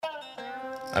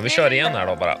Ja, vi kör igen här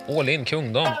då bara. All in,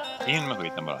 kungdom. In med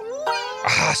skiten bara.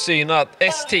 Synat.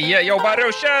 S10, jobba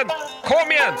ruschen!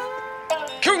 Kom igen!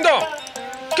 Kungdom!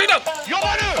 Kungdom!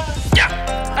 Jobba nu! Ja!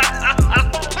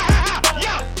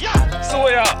 Ja! Så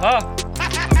ja! Ha.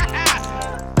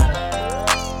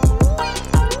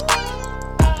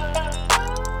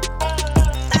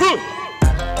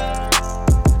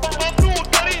 Man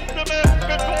bråkar inte med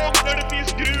betong när det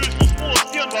finns grus och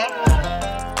småsten, va?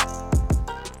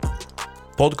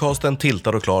 Podcasten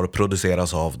Tiltad och Klar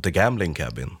produceras av The Gambling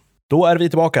Cabin. Då är vi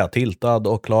tillbaka. Tiltad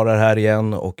och Klar är här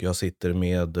igen och jag sitter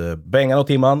med Bengan och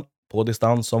Timman på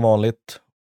distans som vanligt.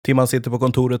 Timman sitter på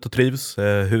kontoret och trivs.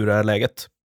 Hur är läget?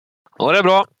 Ja, det är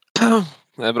bra.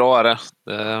 Det är bra, är det.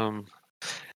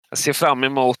 Jag ser fram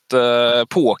emot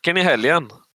pokern i helgen.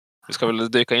 Vi ska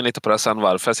väl dyka in lite på det sen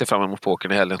varför jag ser fram emot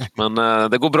pokern i helgen. Men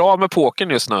det går bra med pokern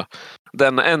just nu.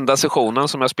 Den enda sessionen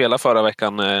som jag spelade förra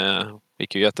veckan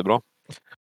gick ju jättebra.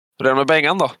 Hur är det med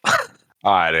Bengan då?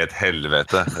 Nej, det är ett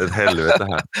helvete. Ett helvete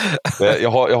här.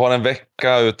 Jag har en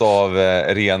vecka utav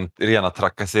rena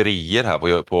trakasserier här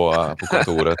på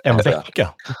kontoret. En vecka?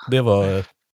 Det var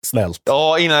snällt.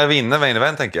 Ja, innan jag vinner main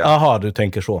event, tänker jag. Jaha, du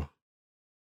tänker så.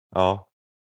 Ja.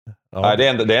 Ja. Nej, det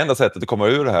är enda sättet att komma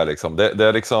ur det här. Liksom. Det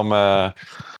är liksom...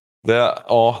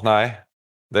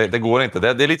 Det går inte.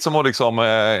 Det är lite som att liksom...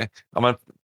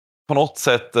 på något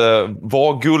sätt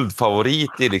vara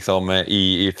guldfavorit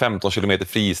i 15 kilometer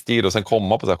fristil och sen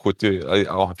komma på så här 70...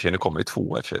 Ja, nu kommer det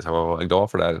 2 så jag var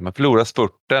glad för det här. Men förlora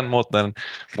spurten mot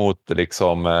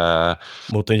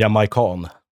en jamaican.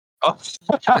 Ja.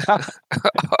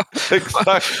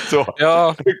 Exakt så.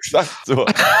 Ja. Exakt så.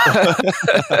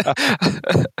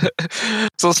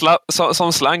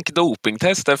 som slank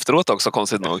dopingtest efteråt också,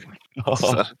 konstigt nog.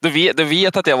 Ja. Du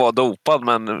vet att jag var dopad,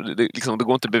 men det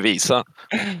går inte att bevisa.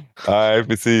 Nej,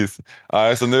 precis.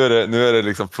 Nej, så nu är det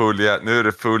liksom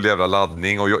full jävla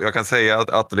laddning och jag kan säga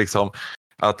att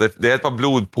det är ett par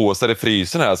blodpåsar i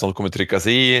frysen här som kommer tryckas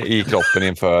i kroppen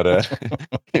inför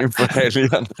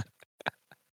helgen.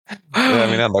 Det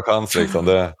är min enda chans liksom.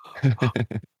 Det.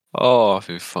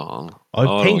 Fy fan. Jag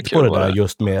har tänkt på det där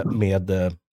just med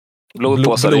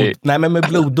blodpåsar nej, men med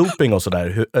bloddoping och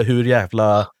sådär.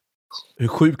 Hur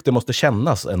sjukt det måste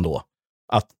kännas ändå.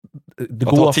 Att det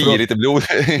går 10 liter blod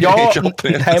i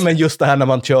kroppen. Nej, men just det här när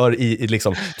man kör i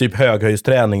liksom, typ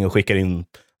höghöjdsträning och skickar in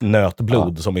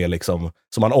nötblod som är liksom,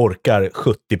 som man orkar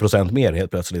 70% mer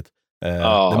helt plötsligt.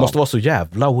 Det måste vara så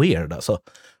jävla weird alltså.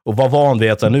 Och vad van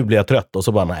vid att nu blir jag trött och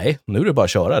så bara nej, nu är det bara att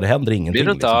köra, det händer ingenting. Blir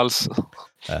det inte alls.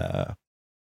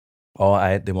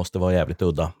 Det måste vara jävligt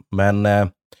udda. Men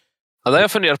det har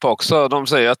jag funderat på också. De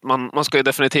säger att man ska ju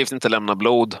definitivt inte lämna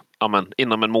blod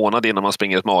inom en månad innan man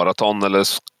springer ett maraton eller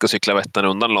ska cykla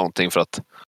Vätternrundan eller någonting, för att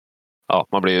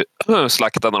man blir ju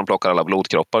slaktad när de plockar alla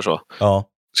blodkroppar så. Ja.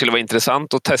 Det skulle vara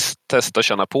intressant att testa och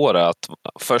känna på det. Att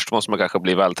först måste man kanske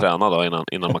bli vältränad då,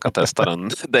 innan man kan testa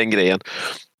den grejen.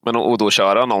 Men och då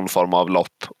köra någon form av lopp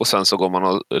och sen så går man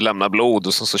och lämnar blod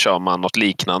och så kör man något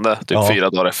liknande typ 4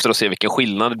 dagar efter och ser vilken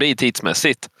skillnad det blir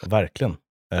tidsmässigt. Verkligen.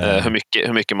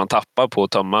 Hur mycket man tappar på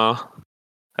att tömma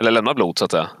eller lämna blod så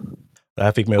att säga. Det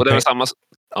här fick mig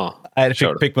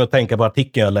fick mig att tänka på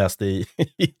artikeln jag läste i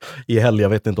helg. Jag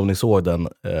vet inte om ni såg den.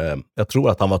 Jag tror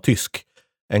att han var tysk.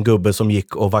 En gubbe som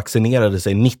gick och vaccinerade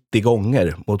sig 90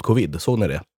 gånger mot covid. Såg ni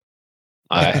det?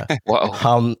 Nej. Wow.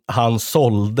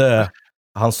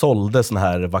 Han sålde sån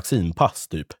här vaccinpass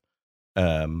typ.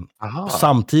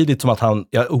 Samtidigt som att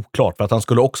oklart, för att han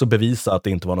skulle också bevisa att det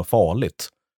inte var något farligt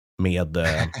med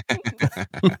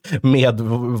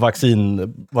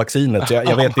vaccinet.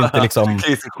 Jag vet inte liksom.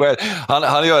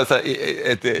 Han gör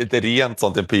ett rent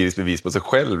sånt empiriskt bevis på sig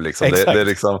själv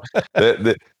liksom.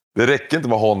 Det räcker inte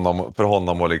med för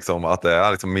honom och liksom att det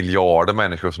är liksom miljarder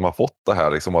människor som har fått det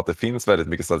här liksom, att det finns väldigt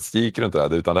mycket statistik runt det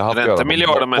här, utan det är inte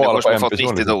miljarder människor som har fått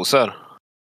 90 doser.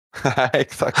 Nej,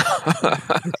 exakt.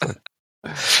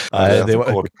 Nej, det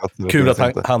var kul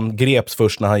att han greps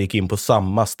först när han gick in på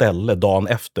samma ställe dagen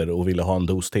efter och ville ha en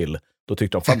dos till. Då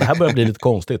tyckte de, fan det här börjar bli lite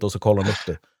konstigt, och så kollade han upp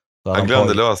det. Han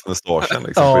glömde lösa mustaschen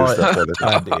liksom.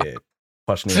 Det är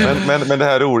fascinerande. Men det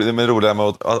här roliga med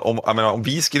att om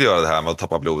vi skulle göra det här med att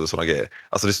tappa blod och sådana grejer.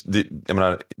 Alltså det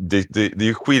är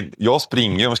ju skillnad. Jag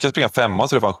springer, om jag ska springa 5 så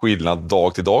är det fan skillnad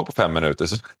dag till dag på 5 minuter.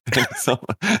 Så liksom,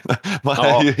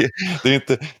 det är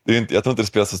inte, jag tror inte det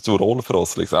spelar så stor roll för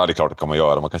oss liksom. Ja, det är klart det kan man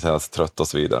göra. Man kan känna sig trött och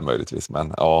så vidare möjligtvis,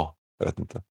 men jag vet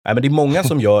inte. Nej, men det är många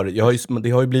som gör,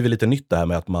 det har ju blivit lite nytt det här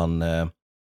med att man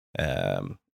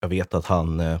jag vet att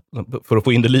han, för att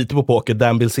få in det lite på poker,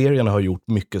 Dan Bilzerian har gjort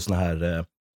mycket såna här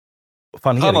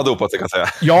han har dopat sig, kan jag säga.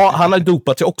 Ja, han har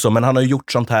dopat sig också, men han har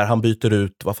gjort sånt här, han byter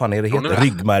ut, vad fan är det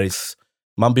heter?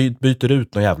 man byter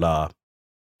ut någon jävla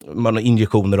man har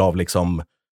injektioner av liksom,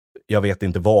 jag vet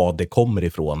inte vad det kommer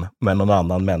ifrån, men någon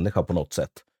annan människa på något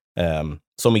sätt.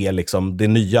 Som är liksom det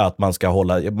nya att man ska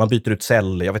hålla, man byter ut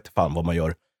cell, jag vet inte fan vad man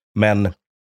gör, men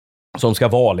som ska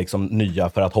vara liksom nya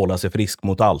för att hålla sig frisk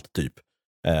mot allt typ.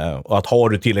 Och att har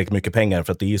du tillräckligt mycket pengar,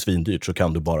 för att det är ju svindyrt, så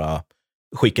kan du bara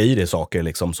skicka i dig saker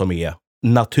liksom som är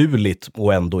naturligt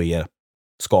och ändå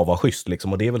ska vara schysst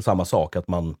liksom. Och det är väl samma sak att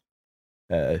man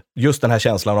just den här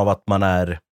känslan av att man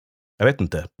är, jag vet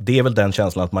inte, det är väl den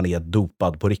känslan att man är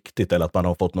dopad på riktigt, eller att man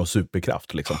har fått någon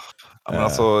superkraft liksom. Ja, men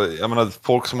alltså, jag menar,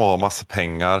 folk som har massa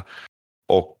pengar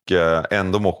och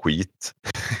ändå mår skit.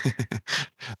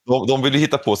 de vill ju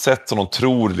hitta på sätt som de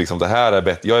tror liksom, det här är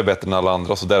bättre, jag är bättre än alla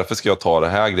andra, så därför ska jag ta det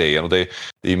här grejen. Och det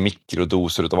är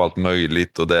mikrodoser utav allt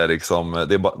möjligt, och det är liksom,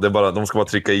 det är bara, de ska bara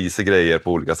trycka i sig grejer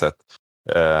på olika sätt.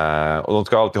 Och de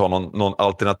ska alltid ha någon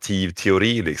alternativ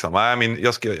teori liksom. Nej, men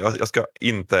jag ska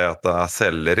inte äta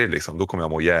selleri liksom, då kommer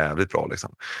jag må jävligt bra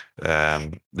liksom.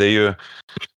 Det är ju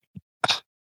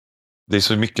det är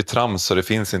så mycket trams, så det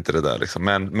finns inte det där liksom.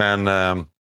 Men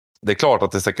det är klart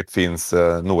att det säkert finns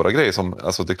några grejer som,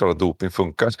 alltså det är klart att doping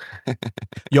funkar.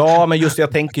 Ja, men just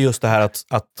jag tänker just det här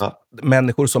att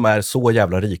människor som är så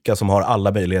jävla rika, som har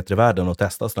alla möjligheter i världen att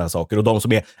testa såna här saker, och de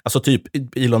som är, alltså typ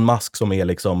Elon Musk som är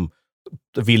liksom,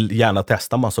 vill gärna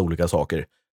testa massa olika saker.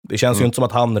 Det känns ju inte som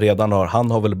att han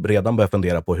har väl redan börjat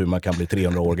fundera på hur man kan bli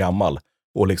 300 år gammal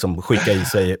och liksom skicka i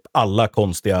sig alla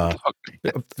konstiga,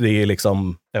 det är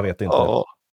liksom, jag vet inte. Ja,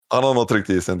 han har nog tryckt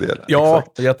i sig en del. Ja,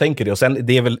 exakt. Jag tänker det. Och sen,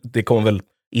 det kommer väl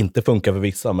inte funka för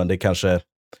vissa, men det kanske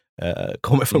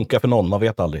kommer funka för någon, man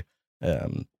vet aldrig. Ja,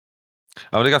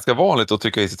 men det är ganska vanligt att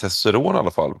trycka i sig testosteron i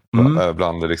alla fall,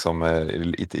 bland liksom,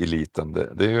 eliten.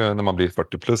 Det är ju när man blir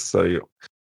 40 plus.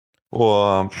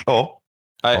 Och ja,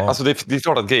 nej, alltså det är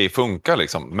klart att grejer funkar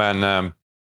liksom, men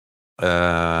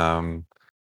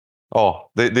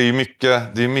ja, det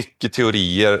är mycket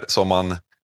teorier som man,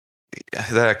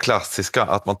 det här klassiska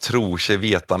att man tror sig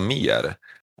veta mer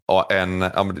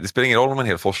det spelar ingen roll om en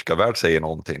hel forskarvärld säger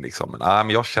någonting liksom. Men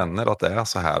jag känner att det är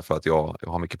så här för att jag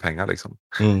har mycket pengar liksom.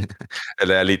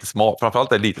 Eller är lite smart,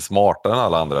 framförallt är lite smartare än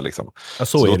alla andra liksom. Ja,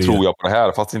 så då tror jag på det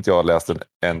här, fast inte jag läste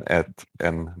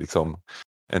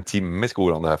en timme i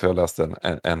skolan om det här, för jag läste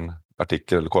en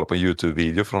artikel eller kollade på en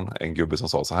YouTube-video från en gubbe som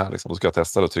sa så här liksom. Då ska jag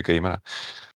testa det och trycka i mig det.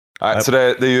 Nej, så det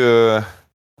är ju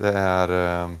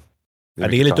det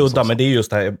är lite udda, men det är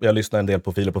just det här, jag lyssnar en del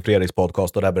på Filip och Fredriks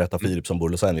podcast, och där berättar Filip som bor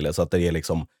i Los Angeles att det är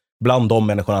liksom, bland de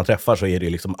människorna han träffar så är det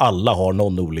liksom, alla har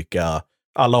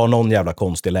någon jävla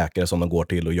konstig läkare som de går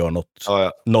till och gör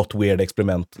något weird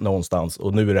experiment någonstans,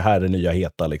 och nu är det här det nya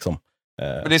heta liksom.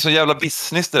 Men det är så jävla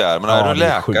business det där, men är du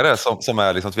läkare som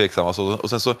är liksom tveksamma och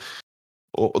sen så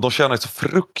och de tjänar ju så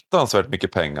fruktansvärt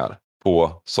mycket pengar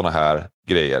på såna här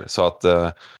grejer, så att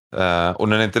och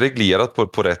när det inte är reglerat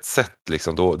på rätt sätt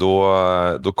liksom,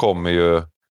 då kommer ju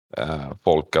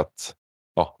folk att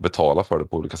betala för det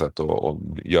på olika sätt och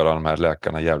göra de här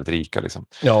läkarna jävligt rika liksom.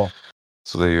 Ja.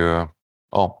 Så det är ju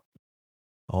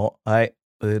nej,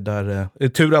 det är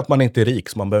tur att man inte är rik,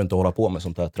 så man behöver inte hålla på med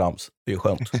sånt här trams. Det är ju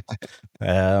skönt.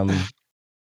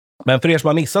 Men för er som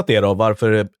har missat det då,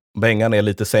 varför Bengan är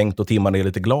lite sänkt och Timman är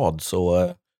lite glad,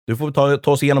 så du får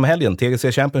ta oss igenom helgen.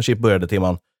 TGC Championship började,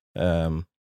 Timman.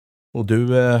 Och du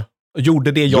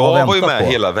gjorde det jag väntat på. Jag var ju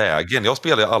med hela vägen. Jag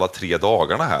spelade alla 3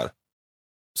 dagarna här.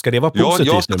 Ska det vara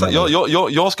positivt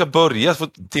jag ska börja, för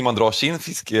Timman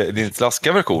drar din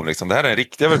slaska version liksom. Det här är en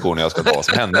riktiga version jag ska dra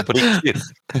som händer på riktigt.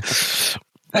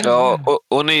 Ja,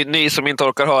 och ni som inte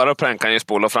orkar höra på den kan ju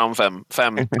spola fram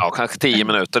 5, kanske 10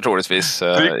 minuter troligtvis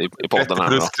i podden här.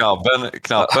 Plus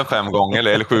knappen 5 gånger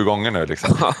eller 7 gånger nu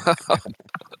liksom.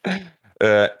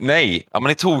 Nej,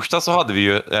 men i torsdag så hade vi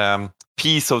ju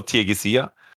Piece of TGC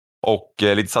och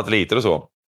lite satelliter och så.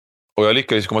 Och jag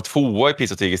lyckades komma 2 i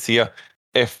Piece of TGC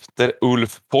efter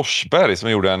Ulf Forsberg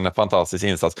som gjorde en fantastisk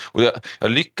insats. Och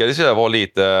jag lyckades ju vara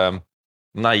lite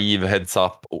naiv heads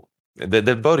up.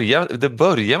 Det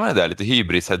börjar med det där lite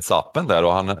hybris heads upen där,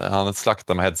 och han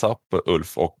slaktade med heads up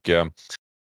Ulf, och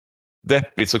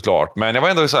deppigt såklart. Men jag var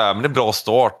ändå så här, men det är bra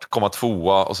start, komma 2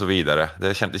 och så vidare.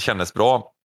 Det kändes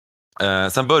bra.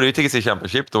 Sen började ju TGC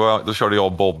Championship, då körde jag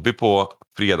och Bobby på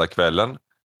fredagskvällen.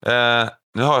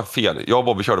 Nu har jag fel. Jag och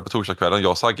Bobby körde på torsdagskvällen,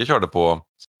 jag och Sagge körde på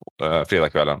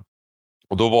fredagskvällen.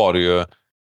 Och då var det ju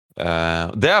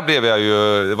där blev jag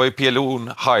ju, det var ju PLO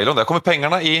Highland, där kommer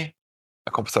pengarna i,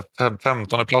 jag kom på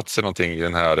 15 plats eller någonting i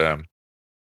den här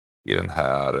i den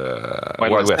här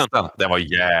Wild Western. Den var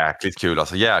jäkligt kul.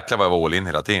 Alltså jäklar vad jag var all in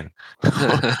hela tiden.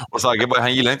 Och Sagge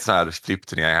han gillar inte sån här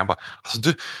flippturneringar. Han bara,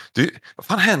 alltså du, vad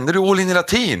fan händer? Du all in hela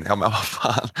tiden? Ja, men vad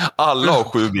fan. Alla har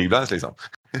 7 big blinds liksom.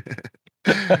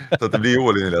 Så att det blir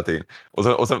all in hela tiden.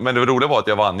 Men det roliga var att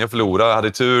jag vann. Jag förlorade. Jag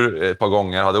hade tur ett par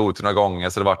gånger. Hade otur några gånger.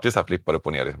 Så det var ju så här flippade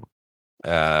på ner. Liksom.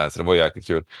 Så det var jäkligt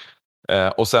kul.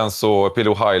 Och sen så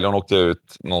Pillow Highland åkte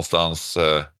ut någonstans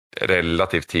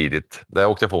relativt tidigt. Där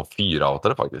åkte jag på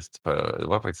 4-outare faktiskt. För det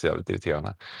var faktiskt jävligt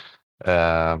irriterande.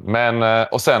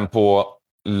 Och sen på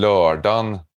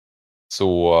lördagen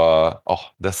så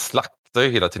det slaktade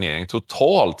ju hela turneringen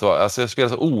totalt. Alltså jag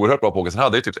spelade så oerhört bra poker. Sen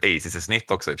hade jag typ aces i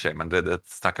snitt också i och för sig, men det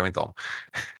snackar vi inte om.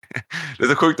 Det är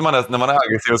så sjukt när man är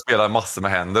aggressiv och spelar massor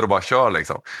med händer och bara kör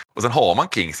liksom. Och sen har man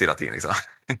kings hela tiden liksom.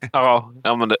 Ja,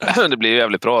 men det blir ju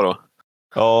jävligt bra då.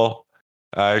 Ja,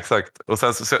 exakt. Och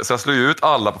sen så jag slog ut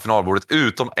alla på finalbordet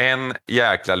utom en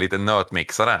jäkla liten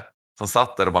nötmixare som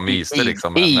satt där och bara myste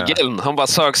liksom. Igeln, han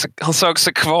sög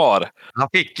sig kvar. Han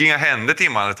fick inga händer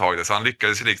timman ett tag, så han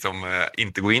lyckades liksom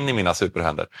inte gå in i mina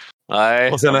superhänder.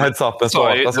 Nej. Och sen när heads-upen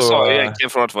startade så... Det sa ju egentligen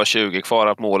från att det var 20 kvar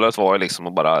att målet var ju liksom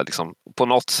att bara liksom, på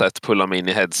något sätt pulla mig in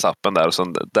i heads-upen där. Och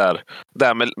sen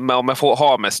där med, om jag får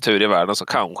ha mest tur i världen så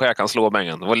kanske jag kan slå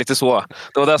bängen. Det var lite så.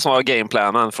 Det var det som var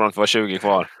gameplanen från att det var 20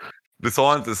 kvar. Du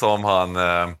sa inte som han...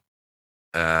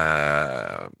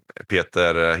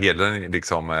 Peter Hedlund,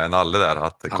 liksom Nalle där,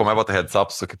 att kommer jag bara till heads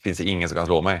up så finns det ingen som kan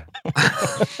slå mig.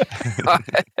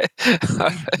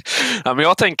 Ja, men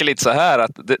jag tänker lite så här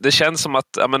att det känns som att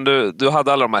du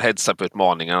hade alla de här heads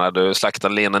up-utmaningarna. Du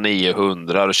slaktade Lena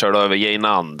 900, du körde över Jane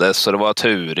Andes och det var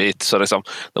turigt. Så liksom,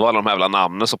 det var alla de här jävla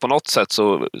namnen. Så på något sätt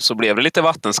så blev det lite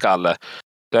vattenskalle.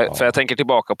 För jag tänker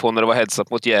tillbaka på när det var heads up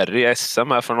mot Jerry i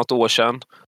SM här för något år sedan.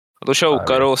 Då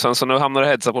chokar och sen så nu hamnar det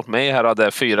heads-up mot mig här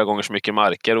hade 4 gånger så mycket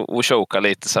marker och chokar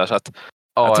lite så här, så att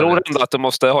jag tror ändå att du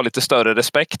måste ha lite större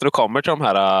respekt när du kommer till de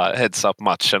här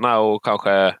heads-up-matcherna och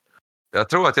kanske... Jag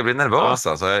tror att jag blir nervös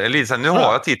alltså. Elisa, nu har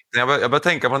jag titeln. Jag börjar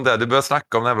tänka på den där. Du börjar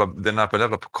snacka om den här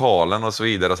jävla pokalen och så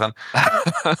vidare. Och sen,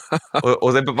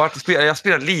 jag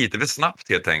spelade lite för snabbt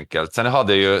helt enkelt. Sen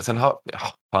hade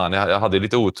jag hade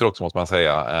lite otur också måste man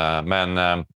säga.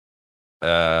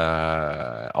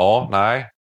 Nej.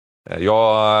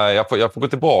 Jag får gå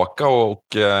tillbaka och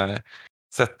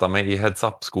sätta mig i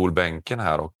heads-up-skolbänken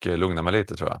här och lugna mig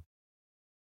lite tror jag.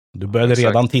 Du började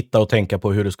redan titta och tänka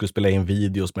på hur du skulle spela in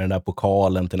videos med den där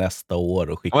pokalen till nästa år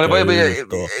och skicka ut.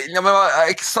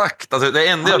 Exakt. Alltså, det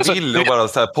enda jag vill är bara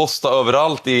så här, posta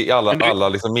överallt i alla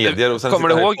liksom medier. Och sen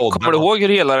kommer du ihåg hur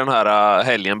hela den här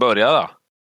helgen började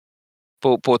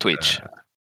på Twitch?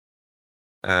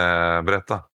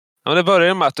 Berätta. Ja, det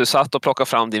började med att du satt och plockade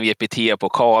fram din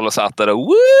VPT-pokal och satt där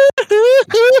och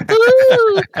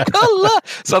kolla!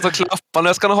 Satt och klappade.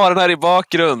 Jag ska ha den här i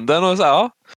bakgrunden och så ja.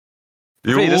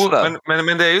 Jo,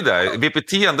 men det är ju det.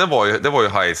 VPT det var ju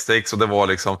high stakes och det var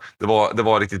liksom det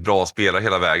var riktigt bra spelare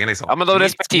hela vägen liksom. Ja, men de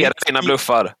respekterar dina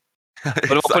bluffar. Och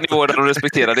det var på nivå där de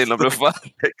respekterar dina bluffar.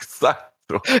 Exakt.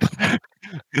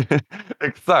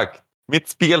 Exakt. Mitt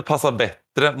spel passar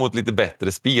bättre mot lite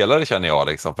bättre spelare känner jag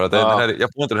liksom. För att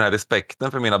jag får inte den här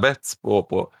respekten för mina bets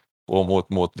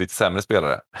mot lite sämre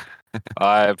spelare.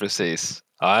 Nej, precis.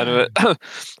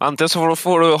 Antingen så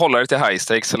får du hålla dig till high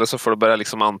stakes eller så får du börja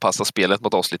liksom anpassa spelet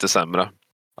mot oss lite sämre.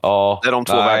 Ja, det är de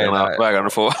två vägarna du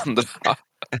får vandra.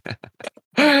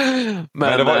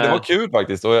 Men det var kul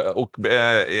faktiskt. Och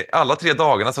alla 3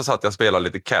 dagarna så satt jag och spelade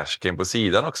lite cash game på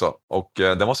sidan också. Och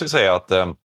det måste jag säga att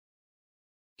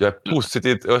jag är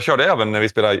positivt. Jag körde även när vi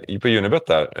spelade på Unibet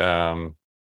där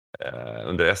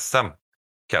under SM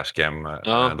cash game.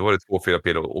 Ja. Då var det 2-4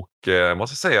 pilo och jag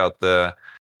måste säga att jag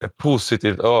är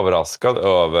positivt överraskad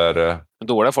över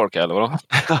dåliga folk eller vadå?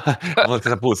 Man ska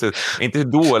säga positivt. Inte hur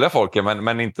dåliga folk är,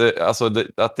 men inte alltså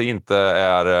att det inte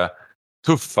är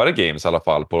tuffare games i alla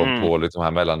fall på liksom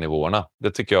här mellannivåerna.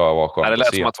 Det tycker jag var skönt. Det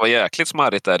lät som att det var jäkligt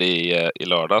smarrigt där i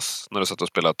lördags när du satt och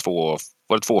spelade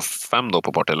 2-5 då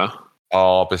på Partille.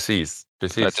 Ja, precis.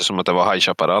 Det lät som att det var High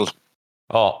Chaparral.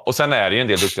 Ja, och sen är det ju en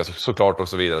del duktiga såklart och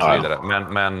så vidare. Och så vidare.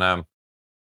 Men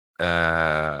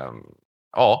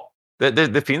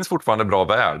det finns fortfarande bra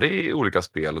värde i olika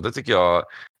spel och det tycker jag,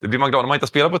 det blir man glad när man inte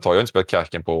spelar på ett tag. Jag har inte spelat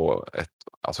Cashgame på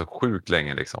sjukt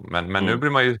länge liksom. Men nu blir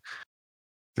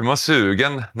man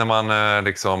sugen när man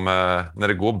liksom när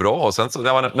det går bra och sen så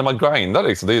när man grindar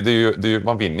liksom, det är ju,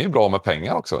 man vinner ju bra med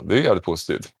pengar också. Det är ju jävligt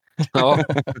positivt. Ja,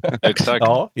 exakt.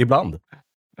 Ja, ibland.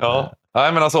 Ja.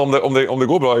 Nej, men alltså om det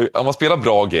går bra, om man spelar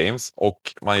bra games och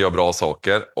man gör bra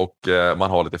saker och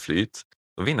man har lite flyt,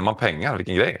 då vinner man pengar.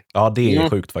 Vilken grej. Ja, det är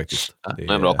sjukt faktiskt. Det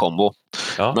är en bra kombo.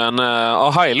 Ja. Men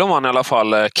Hailo vann i alla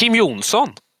fall Kim Jonsson.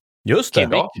 Just det.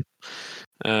 Kimmich.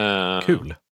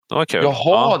 Kul. Det var kul.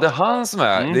 Jaha, det är han som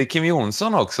är. Mm. Det är Kim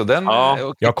Jonsson också. Den, Ja.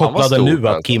 okej, Jag han var kopplade stor, nu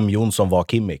att alltså. Kim Jonsson var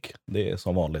Kimmich. Det är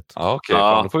som vanligt. Ja, okej.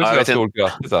 Ja, Då får vi jag säga vet stort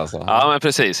grattis alltså. Ja, men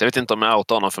precis. Jag vet inte om jag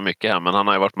outar honom för mycket här, men han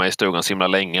har ju varit med i stugan så himla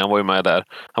länge. Han var ju med där.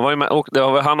 Han var ju med, och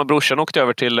han och brorsan åkte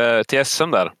över till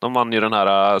SM där. De vann ju de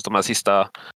här sista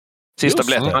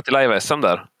biljetterna till live-SM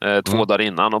där. 2 dagar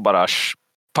innan och bara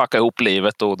packa ihop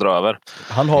livet och dra över.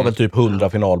 Han har väl typ 100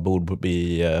 finalbord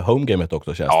i homegamet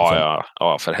också, känns det som.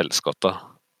 Ja, för helskotta.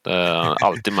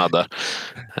 Alltid med där.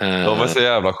 De är så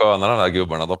jävla sköna de där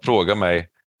gubbarna. De frågar mig.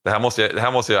 Det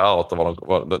här måste jag outa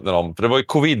för det var ju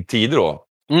covid-tider då.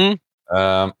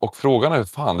 Mm. Och frågan är hur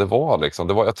fan det var liksom.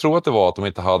 Jag tror att det var att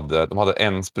de hade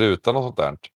en spruta och sånt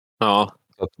där. Ja.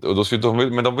 Och då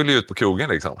men de ville ju ut på krogen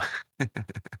liksom.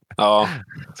 Ja.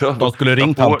 Så De skulle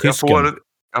ringt han tysken.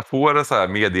 Jag får ett så här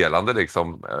meddelande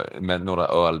liksom, med några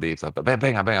öl dit. Så här,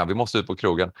 Benga, vi måste ut på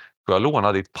krogen. Får jag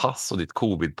låna ditt pass och ditt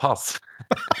covid-pass?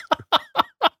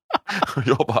 Och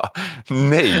jag bara,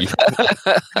 nej.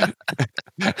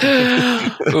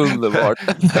 Underbart.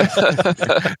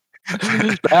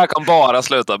 Det här kan bara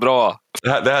sluta bra.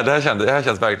 Det här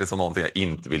känns verkligen som någonting jag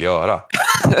inte vill göra.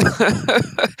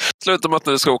 Sluta med att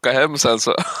du ska åka hem sen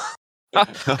så.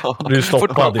 Du är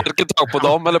stoppad. Vilket tag på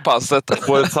dem eller passet? Jag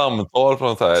får ett samtal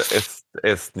från så här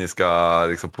estniska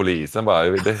liksom, polisen. Bara,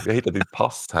 jag har hittat ditt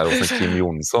pass här hos en Kim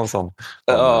Jonsson. Som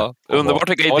underbart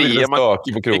vilka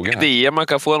idéer man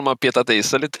kan få när man petat i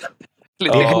sig lite.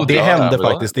 Det hände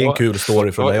faktiskt. Det är en kul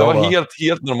story från när jag var... Det var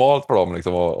helt normalt för dem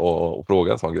liksom, att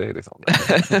fråga en sån grej. Liksom.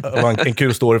 Det var en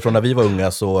kul story från när vi var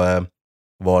unga. Så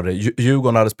var det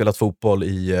Djurgården hade spelat fotboll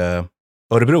i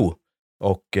Örebro.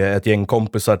 Och ett gäng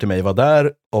kompisar till mig var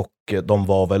där. Och de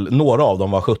var väl, några av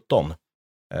dem var 17.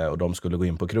 Och de skulle gå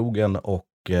in på krogen. Och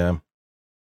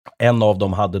en av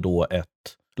dem hade då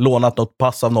lånat något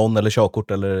pass av någon eller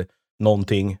körkort eller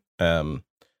någonting.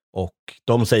 Och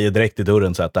de säger direkt i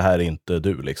dörren så att det här är inte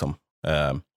du liksom.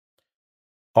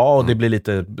 Ja, det blir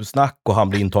lite snack och han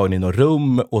blir intagen i något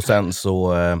rum och sen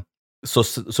så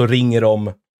ringer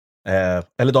de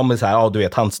eller de är så här, ja du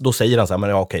vet, då säger han så här,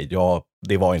 men okej,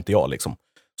 det var inte jag liksom.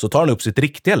 Så tar han upp sitt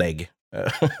riktiga lägg.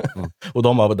 Och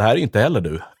de bara, det här är inte heller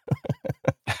du.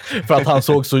 För att han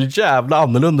såg så jävla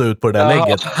annorlunda ut på det där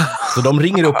lägget. Så de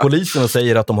ringer upp polisen och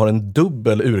säger att de har en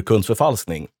dubbel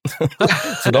urkundsförfalskning.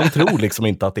 Så de tror liksom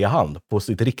inte att det är han på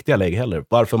sitt riktiga lägg heller.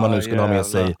 Varför man nu skulle ha med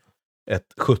sig ett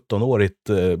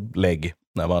 17-årigt lägg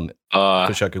när man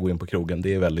försöker gå in på krogen,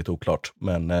 det är väldigt oklart.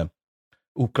 Men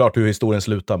oklart hur historien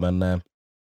slutar, men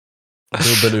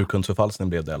dubbel urkundsförfalskning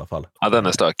blev det i alla fall. Ja, den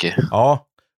är stökig. Ja,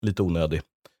 lite onödig.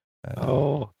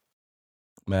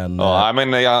 Men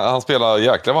han spelar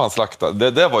jäklar vad han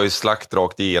slaktade. Det var ju slakt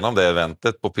rakt igenom det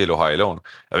eventet på Pilo Highland.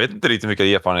 Jag vet inte riktigt mycket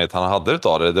erfarenhet han hade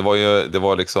utav det. Det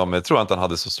var liksom, jag tror inte han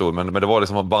hade så stor, men det var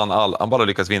liksom han bara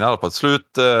lyckades vinna alla på ett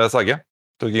slut. Sagge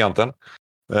tog giganten.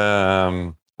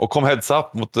 Och kom heads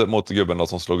up mot gubben då,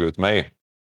 som slog ut mig.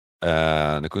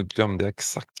 Nu glömde jag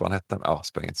exakt vad han hette. Ja,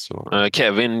 spelar inte så.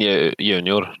 Kevin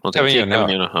Junior. Kevin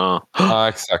Junior. Ja,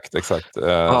 exakt.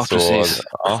 Precis.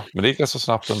 Ja, men det gick så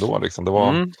snabbt ändå. Liksom. Det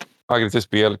var aggressivt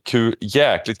spel.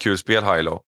 Jäkligt kul spel,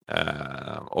 Hilo.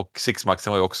 Och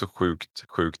Sixmaxen var ju också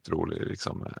sjukt rolig.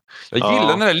 Liksom. Jag gillar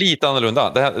den här lite annorlunda.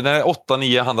 Den här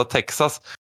 8-9 handlar Texas.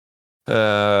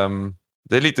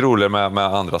 Det är lite roligare med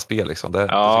andra spel. Liksom.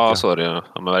 Så är det ju.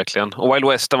 Ja, men verkligen. Och Wild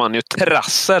West vann ju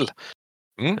trassel.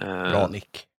 Bra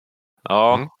Nick.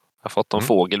 Ja, jag har fått en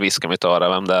fågel viska mitt öra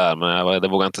vem det är, men det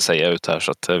vågar jag inte säga ut här,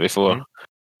 så att vi får...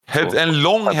 En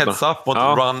lång heads up mot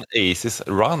Run Aces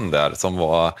Run där som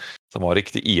var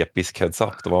riktigt episk heads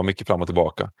up. Det var mycket fram och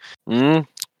tillbaka.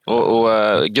 Och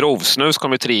Grovsnus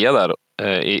kom ju 3 där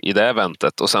i det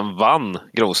eventet och sen vann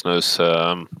Grovsnus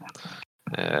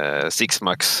Six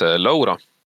Max Low då.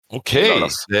 Okej,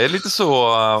 det är lite så,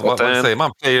 vad säger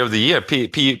man? Player of the Year,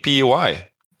 POI.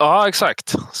 Ja,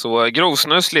 exakt. Så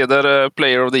Grovsnus leder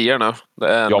Player of the Year nu.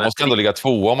 Jag måste ändå ligga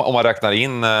 2 om man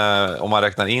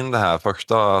räknar in det här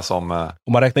första som...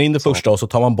 Om man räknar in det första och så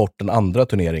tar man bort den andra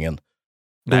turneringen.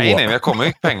 Nej, men jag kommer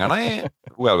ju pengarna i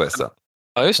OLVS.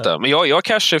 Ja, just det. Men jag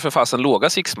cashar för fasen låga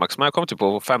Sixmax, men jag kom typ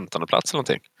på 15:e plats eller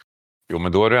någonting. Jo,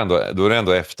 men då är det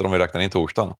ändå efter om vi räknar in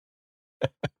torsdagen.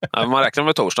 Ja, man räknar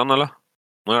med torsdagen, eller?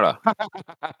 Man gör det.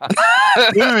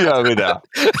 Nu gör vi det.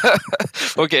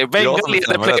 Okej, Bengt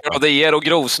leder Player of the Year och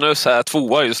Grovsnus är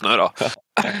 2 just nu då.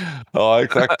 Ja,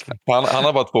 exakt. Han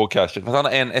har bara 2 cash. Men han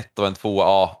har en 1 och en 2.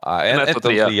 Ja, en 1 och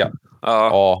 3.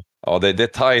 Ja, det är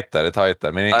tajt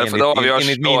där. Men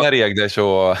enligt mina regler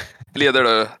så... Leder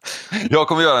du? Jag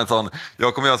kommer göra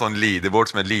en sån leaderboard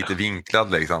som är lite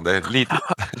vinklad liksom. Det är lite...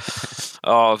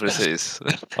 Ja, precis.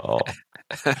 Ja.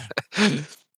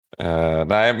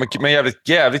 Nej, men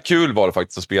jävligt kul var det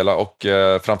faktiskt att spela och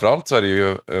framförallt så är det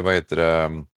ju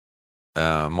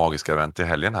magiska event i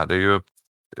helgen här.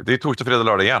 Det är torsdag, fredag,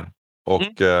 lördag igen.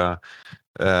 Och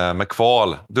med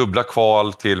dubbla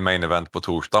kval till main event på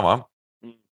torsdag, va?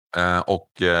 Och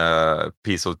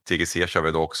Peace of TGC kör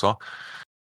vi då också.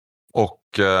 Och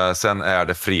sen är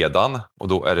det fredagen och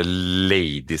då är det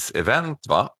Ladies event,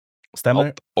 va?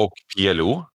 Stämmer. Och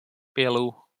PLO.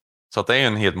 PLO. Så att det är ju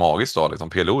en helt magisk dag liksom.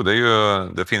 PLO,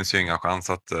 det finns ju inga chans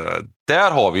att...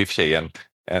 där har vi i och för sig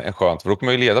en skönt, för då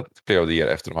kommer jag ju leda Play of the Year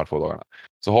efter de här 2 dagarna.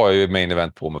 Så har jag ju main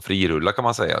event på med frirulla kan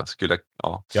man säga.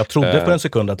 Jag trodde för en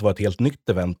sekund att det var ett helt nytt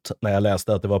event när jag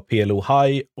läste att det var PLO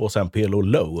High och sen PLO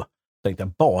Low. Tänkte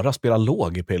jag bara spela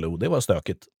låg i PLO, det var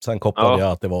stökigt. Sen kopplade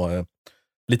jag att det var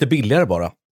lite billigare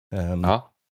bara.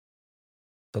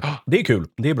 Så att, det är kul,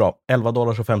 det är bra. $11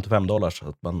 och $55 så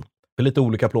att man får lite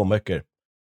olika plånböcker.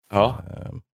 Ja.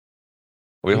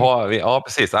 Och ja,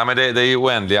 precis. Ja, men det är ju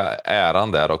oändliga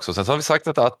äran där också. Sen så har vi sagt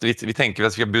att vi tänker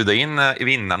att vi ska bjuda in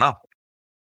vinnarna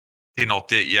till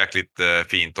något jäkligt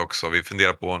fint också. Vi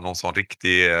funderar på någon sån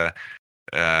riktig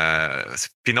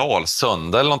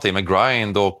finalsöndag eller någonting med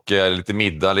grind och lite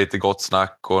middag, lite gott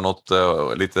snack och något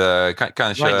lite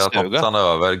kanske att stanna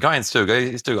över. Grindstuga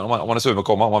i stugan om man är sugen att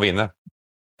komma om man vinner.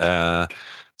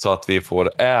 Så att vi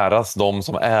får äras de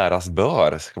som äras bör,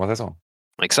 kan man säga så?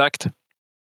 Exakt.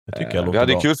 Det tycker jag låter vi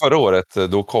hade bra. kul förra året,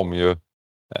 då kom ju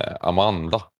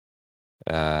Amanda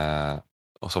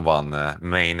och som vann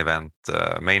main event.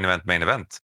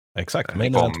 Exakt,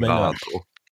 main event. Och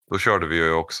då körde vi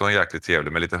ju också en jäkligt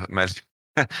trevlig med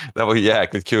det var ju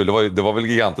jäkligt kul. Det var väl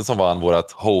Giganten som vann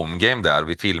vårat home game där.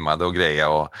 Vi filmade och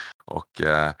grejade och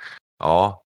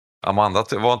ja, Amanda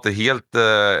var inte helt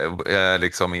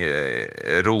liksom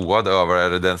road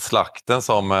över den slakten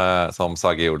som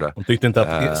Sagge gjorde. Hon tyckte inte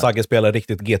att Sagge spelade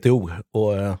riktigt GTO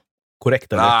och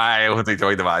korrekt. Eller? Nej, hon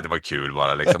tyckte det var kul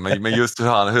bara liksom. Men just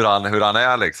hur han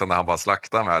är liksom när han bara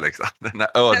slaktar med liksom. Den där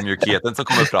ödmjukheten som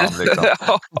kommer fram liksom.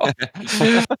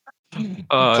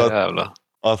 Jävlar.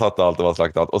 Han satt allt och var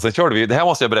slaktat. Och sen körde vi, det här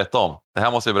måste jag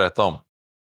berätta om.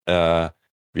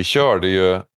 Vi körde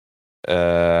ju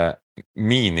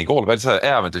minigolf, eller så här,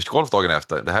 äventyrsgolf dagen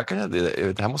efter. Det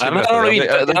här måste jag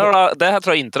berätta. Det här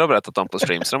tror jag inte du har berättat om på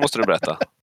stream, så det måste du berätta.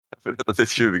 Jag har berättat det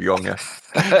 20 gånger.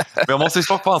 Men jag måste ju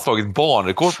fan slagit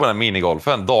banrekord på den här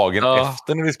minigolfen dagen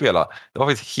efter när vi spelade. Det var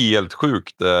faktiskt helt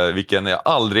sjukt. Vilken jag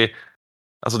aldrig...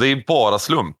 Alltså det är bara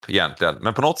slump egentligen.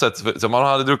 Men på något sätt, så man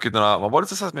hade druckit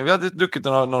vi hade druckit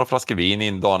några flaskor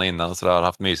vin dagen innan och sådär,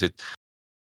 haft mysigt.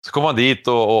 Så kom man dit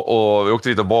och vi åkte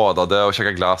dit och badade och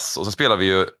käkade glass. Och så spelade vi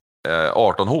ju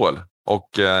 18 hål. Och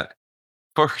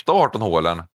första 18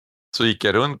 hålen så gick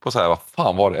jag runt på så här, vad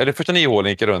fan var det? Eller första 9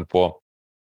 hålen gick jag runt på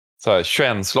så här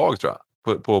 21 slag tror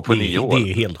jag. På 9 hål.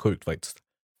 Det är helt sjukt faktiskt.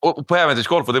 Och på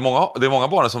äventyrsgolf, och det är många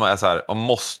banor som är så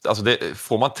här,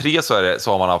 får man 3 så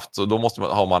har man haft, så då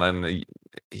har man en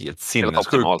helt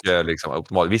sinnessjuk liksom,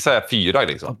 optimal. Vissa är 4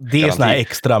 liksom. Det är såna här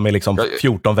extra med liksom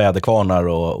 14 väderkvarnar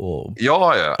och...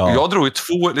 Ja. Jag drog ju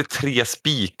 2 eller 3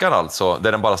 spikar alltså,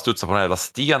 där den bara studsar på den hela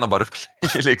stenen och bara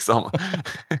liksom.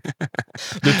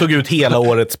 Du tog ut hela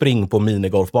årets spring på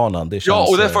minigolfbanan. Det känns... Ja,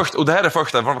 och det här är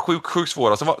första. Det var sjukt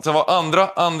svåra. Sen var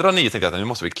andra 9 tänkte jag att nu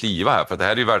måste vi kliva här, för det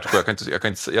här är ju värt. Jag kan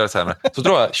inte göra så här. Så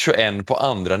tror jag 21 på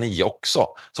andra 9 också,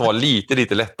 som var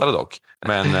lite lättare dock.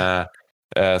 Men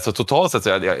så totalt sett så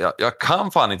jag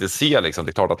kan fan inte se liksom.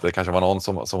 Det är klart att det kanske var någon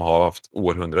som har haft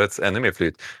århundradets ännu mer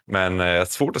flyt, men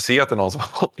svårt att se att det är någon som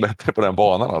har fått lättare på den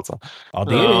banan alltså. Ja,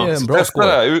 det är en bra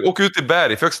skål. Åk ut i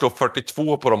berg, för jag slå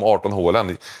 42 på de 18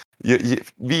 hålen.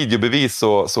 Videobevis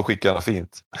så skickar jag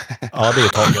fint. Ja, det är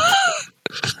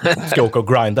taget. Ska åka och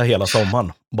grinda hela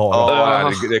sommaren. Bara.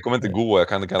 Ja, det kommer inte gå. Jag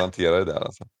kan garantera det där.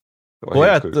 Alltså. Får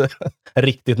jag ett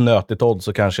riktigt nötigt odds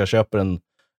så kanske jag köper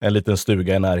en liten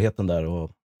stuga i närheten där.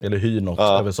 Eller hyr något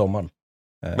över sommaren.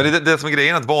 Men det som är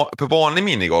grejen är att på vanlig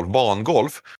minigolf,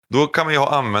 bangolf, då kan man ju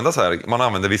använda så här. Man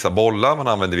använder vissa bollar, man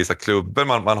använder vissa klubbor.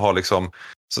 Man har liksom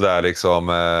sådär liksom...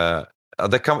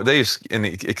 det är ju en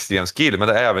extrem skill, men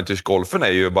äventyrsgolfen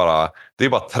är ju bara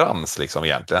trams liksom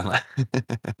egentligen.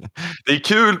 Det är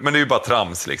kul, men det är ju bara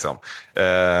trams liksom.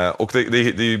 Och det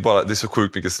är ju bara, det är så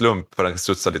sjukt mycket slump, för den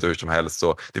studsar lite hur som helst.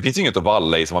 Så det finns ju inget att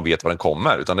valla i så man vet var den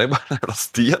kommer, utan det är bara en jävla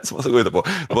sten som man ska gå ut på.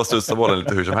 Och bara studsar bollen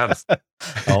lite hur som helst.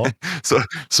 Ja.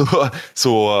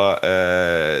 så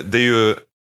det är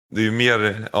ju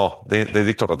mer, ja, det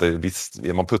är klart att det är visst,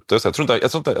 man puttar så.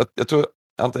 Jag tror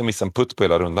inte missat en putt på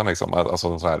hela rundan. Liksom. Alltså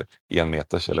en sån här 1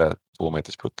 meters eller 2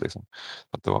 meters putt. Liksom.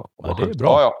 Så att det var det är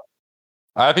bra. Ja.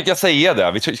 Nej, fick jag säga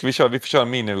det? Vi får köra en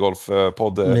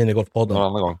minigolf-podd Minigolfpodden. någon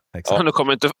annan gång. Exakt. Ja.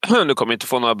 Du kommer inte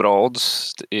få några bra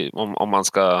odds om man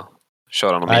ska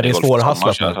köra någon minigolf. minigolf. Det är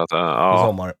svårhasslat nu i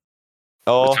sommar.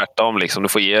 Ja. Tvärtom, liksom. Du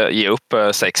får ge upp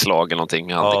 6 lag eller någonting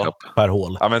i handikapp. Per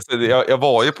hål. Ja, men jag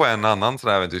var ju på en annan sån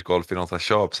här äventyrsgolf i någon sån här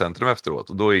köpcentrum efteråt.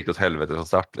 Och då gick det åt helvete från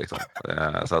start. Liksom.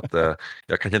 Så att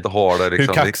jag kanske inte har det.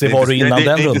 Liksom. Hur kaxig var du innan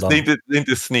den rundan? Det är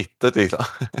inte snittet liksom.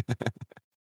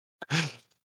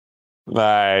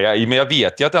 Nej, men jag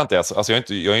vet ju att det inte är så. Alltså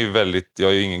jag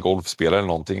är ju ingen golfspelare eller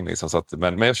någonting. Liksom, så att,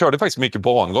 men jag körde faktiskt mycket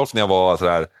bangolf när jag var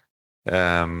sådär...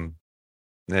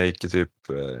 när jag gick i typ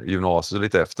gymnasiet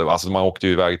lite efter. Alltså man åkte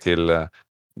ju iväg till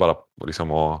bara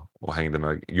liksom och hängde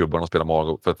med gubbarna och spelade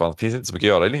bangolf. För att det finns inte så mycket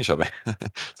att göra i Linköping.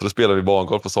 Så då spelade vi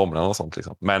bangolf på somrarna och sånt.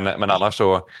 Liksom. Men annars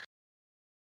så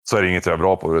är det inget jag är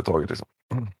bra på överhuvudtaget. Liksom.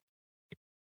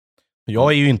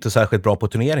 Jag är ju inte särskilt bra på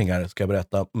turneringar, ska jag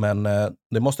berätta. Men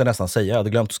det måste jag nästan säga. Jag hade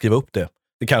glömt att skriva upp det.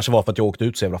 Det kanske var för att jag åkte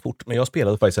ut så jävla fort. Men jag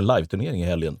spelade faktiskt en live-turnering i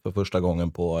helgen. För första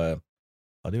gången på,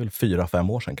 det är väl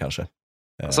 4-5 år sedan kanske.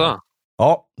 Alltså?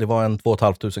 Ja, det var en 2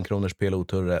 500 kronors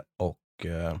PLO-turre. Och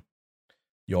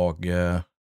jag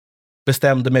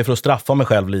bestämde mig för att straffa mig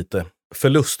själv lite.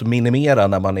 Förlustminimera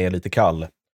när man är lite kall.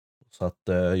 Så att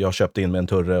jag köpte in med en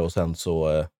turre och sen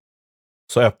så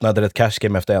öppnade det ett cash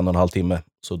game efter 1,5 timme.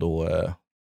 Så då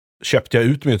köpte jag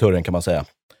ut med turren kan man säga.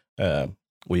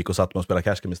 Och gick och satt mig och spelade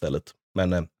cash game istället.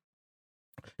 Men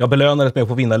jag belönades med att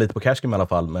få vinna lite på cash game i alla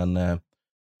fall. Men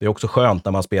det är också skönt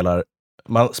när man spelar.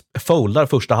 Man foldar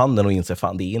första handen och inser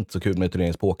fan det är inte så kul med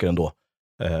turneringspoker ändå.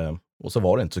 Och så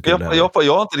var det inte så kul. Jag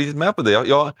är inte riktigt med på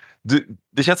det.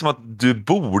 Det känns som att du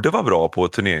borde vara bra på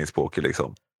turneringspoker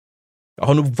liksom. Jag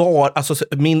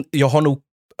har nog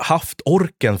haft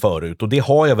orken förut och det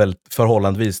har jag väl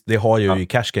förhållandevis. Det har jag ju i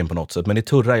cash game på något sätt. Men i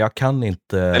turra, jag kan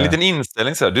inte... En liten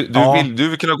inställning så här. Du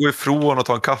vill kunna gå ifrån och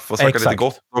ta en kaffe och snacka lite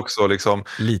gott också. Liksom.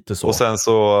 Lite så. Och sen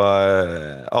så...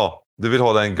 du vill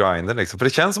ha den grinden liksom. För det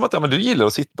känns som att men du gillar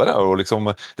att sitta där och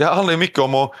liksom... Det handlar ju mycket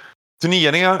om att...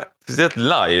 Turneringar, speciellt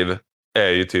live, är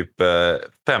ju typ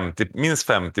minst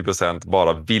 50%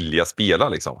 bara vilja spela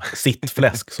liksom.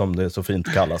 Sittfläsk som det så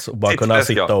fint kallas. Och bara kunna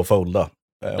sitta och folda.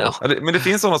 Ja. Men det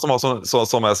finns sådana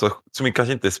som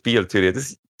kanske inte är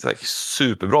spelteoretiskt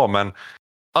superbra, men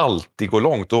alltid går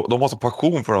långt. De har så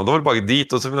passion för dem. De vill bara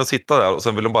dit och så vill de sitta där och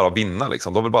sen vill de bara vinna.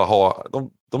 Liksom. De vill bara ha...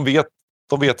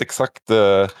 De vet exakt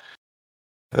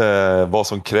vad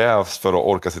som krävs för att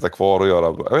orka sitta kvar och göra...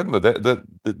 Jag vet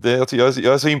inte,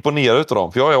 jag är så imponerad av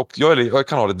dem. För jag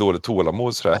kan ha lite dåligt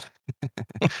tålamod sådär.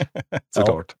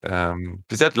 Såklart.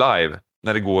 Speciellt live.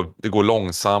 När det går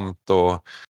långsamt och...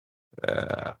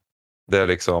 Det är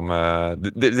liksom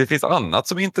det finns annat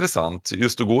som är intressant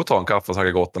just att gå och ta en kaffe och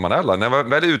snacka gott när man är där. När man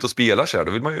väl är ute och spelar så här,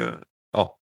 då vill man ju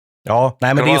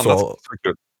nej men det är så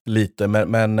lite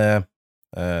men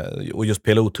och just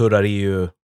PLO-turrar är ju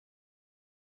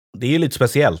det är lite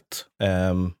speciellt.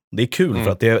 Det är kul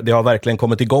för att det har verkligen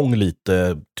kommit igång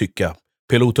lite tycker jag.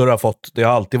 PLO-turrar det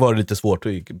har alltid varit lite svårt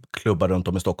i klubbar runt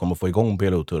om i Stockholm att få igång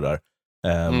PLO-turrar.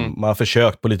 Man har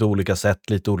försökt på lite olika sätt,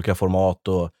 lite olika format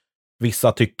och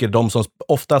vissa tycker, de som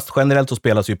oftast generellt så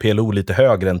spelas ju PLO lite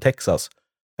högre än Texas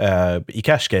i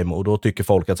cash game och då tycker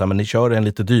folk att men ni kör en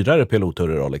lite dyrare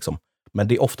PLO-turre då liksom. Men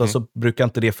det ofta så brukar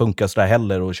inte det funka så där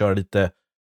heller och köra lite,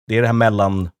 det är det här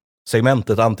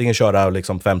mellansegmentet, antingen köra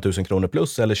liksom 5 000 kronor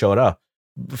plus eller köra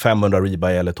 500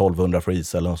 rebuy eller 1200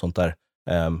 freeze eller något sånt där.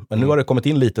 Men nu har det kommit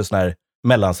in lite sån här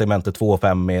mellansegmentet 2 och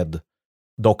 5 med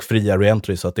dock fria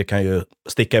reentry så att det kan ju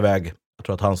sticka iväg. Jag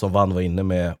tror att han som vann var inne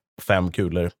med 5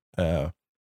 kulor.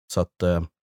 Så att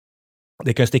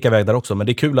det kan ju sticka iväg där också. Men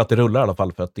det är kul att det rullar i alla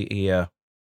fall för att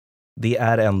det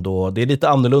är ändå, det är lite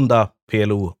annorlunda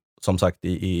PLO som sagt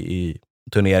i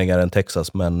turneringar än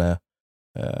Texas. Men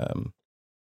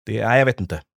jag vet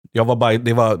inte. Det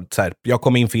var så här, jag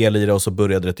kom in fel i det och så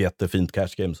började det ett jättefint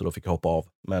cash game så då fick jag hoppa av.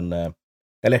 Men,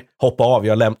 eller hoppa av,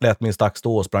 jag lät min stack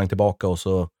stå och sprang tillbaka och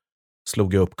så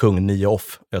slog jag upp kung 9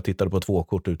 off. Jag tittade på 2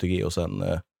 kort ut i G och sen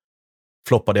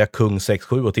floppade jag kung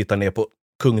 6-7 och tittade ner på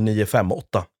kung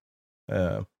 9-5-8.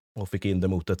 Och fick in det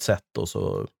mot ett set och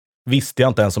så visste jag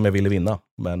inte ens om jag ville vinna.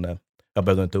 Men jag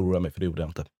behövde inte oroa mig för det gjorde jag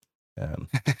inte.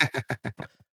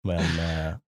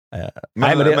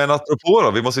 Men apropå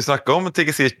då, vi måste ju snacka om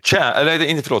TGC eller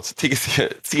inte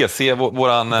TGC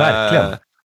våran... Verkligen.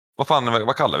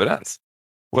 Vad kallar vi det ens?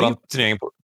 Våran turnering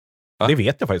på... Det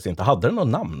vet jag faktiskt inte. Hade det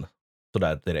någon namn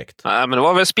sådär direkt? Nej, men det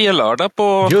var väl spellördag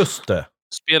på... Just det.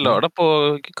 spellördag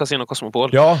på Casino Cosmopol.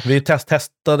 Ja, vi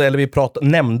testade, eller vi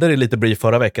nämnde det lite brief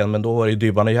förra veckan, men då var det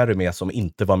Dybban och Jerry med som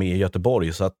inte var med i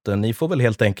Göteborg. Så att ni får väl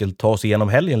helt enkelt ta oss igenom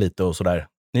helgen lite och sådär.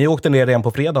 Ni åkte ner igen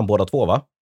på fredagen båda två, va?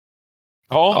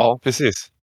 Ja.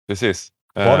 Precis.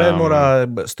 Var det några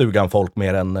stugan-folk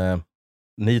mer än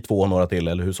ni två och några till,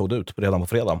 eller hur såg det ut redan på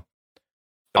fredagen?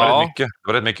 Det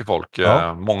var rätt mycket folk.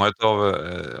 Ja. Många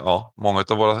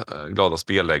av våra glada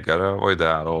spelläggare var ju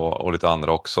där och lite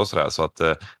andra också. Så att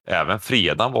även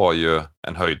fredagen var ju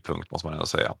en höjdpunkt, måste man ändå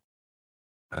säga.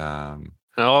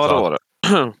 Ja, då var det.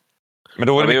 Men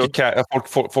då var det mycket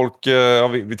folk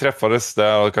vi träffades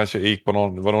där och kanske gick på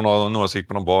några som gick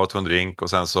på någon bar och tog en drink och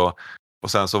sen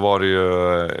så var det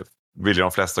ju ville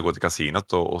de flesta gå till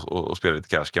kasinot och spela lite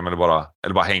cashgame eller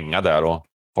bara hänga där och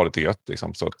ha lite gött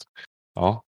liksom. Så att,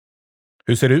 ja.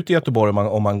 Hur ser det ut i Göteborg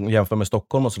om man jämför med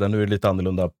Stockholm och sådär? Nu är det lite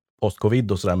annorlunda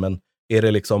post-covid och sådär, men är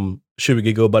det liksom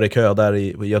 20 gubbar i kö där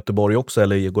i Göteborg också,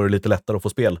 eller går det lite lättare att få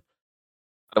spel?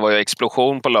 Det var ju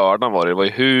explosion på lördagen det var ju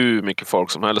hur mycket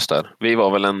folk som helst där. Vi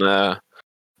var väl en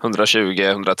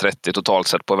 120-130 totalt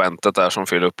sett på eventet där som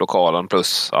fyllde upp lokalen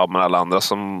plus men alla andra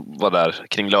som var där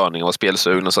kring löning och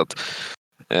spelsugna. Så att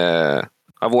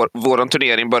våran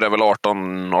turnering började väl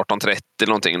 18:30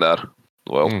 någonting där.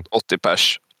 Det var 80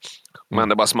 pers. Men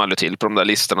det bara small till på de där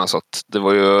listorna så att det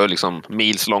var ju liksom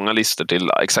milslånga listor till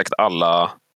exakt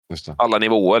alla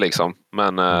nivåer liksom.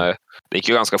 Men det gick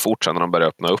ju ganska fort sen när de började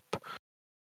öppna upp.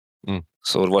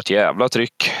 Så det var ett jävla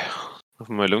tryck. Det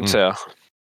får man ju lugnt säga.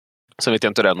 Sen vet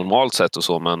jag inte hur det är normalt sett och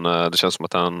så, men det känns som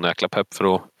att det är en jäkla pepp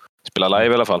för att spela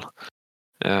live i alla fall.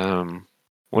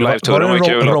 Och live-touren var ju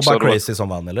kul också. Robba Crazy som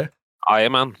vann, eller?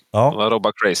 Jajamän, det var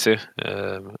Robba Crazy.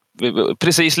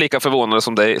 Precis lika förvånade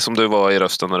som du var i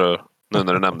rösten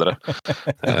när du nämnde det.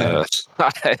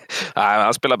 Nej,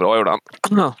 han spelar bra, gjorde han.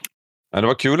 Men det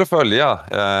var kul att följa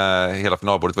hela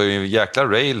finalbordet. Det var ju en jäkla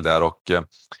rail där och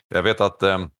jag vet att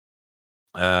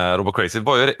Robot Crazy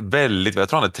var ju väldigt, jag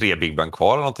tror han hade 3 Big Bang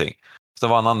kvar eller någonting. Så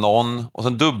vann han någon och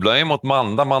sen dubblade han mot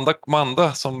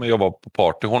Manda som jobbar på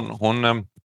party. Hon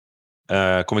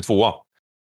kom i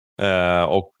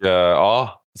 2:a.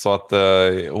 Så att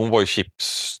hon var ju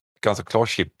ganska klar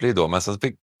chiplig då, men sen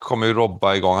kom ju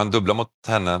Robba igång. Han dubblade mot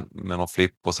henne med någon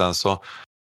flip och sen så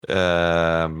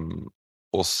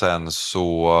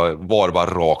var det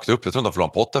bara rakt upp. Jag tror inte han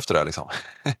förlorade en pott efter det liksom.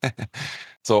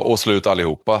 Och slut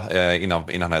allihopa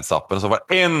innan heads-upen. Så var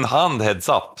det en hand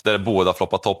heads-up där båda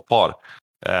floppade toppar.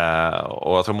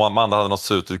 Och jag tror Amanda hade något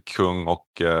suited kung och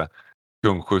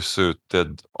kung 7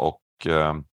 suited och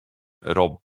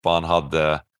Robban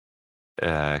hade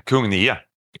kung 9.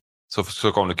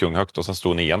 Så kom det kung högt och sen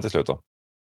stod 9 till slut då.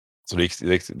 Så det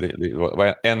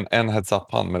var en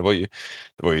heads-up hand, men det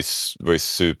var ju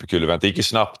superkul event. Det gick ju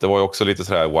snabbt. Det var ju också lite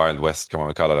sådär Wild West kan man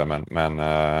väl kalla det, men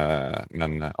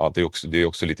ja, det är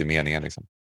också lite meningen liksom.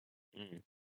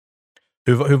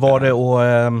 Hur var det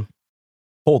att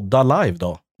podda live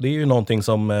då? Det är ju någonting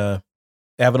som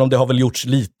även om det har väl gjorts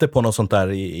lite på något sånt där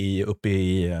uppe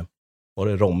i var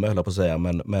det Romme höll jag på att säga,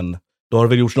 men då har det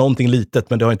väl gjorts någonting litet,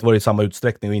 men det har inte varit i samma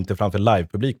utsträckning och inte framför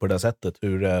live-publik på det sättet.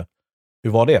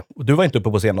 Hur var det? Du var inte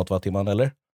uppe på scen något, va, Timman,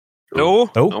 eller? Jo,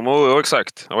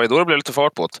 exakt. Det var då det blev lite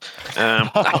fart på det.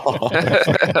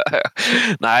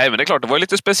 Nej, men det är klart, det var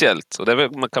lite speciellt. Och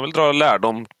man kan väl dra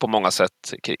lärdom på många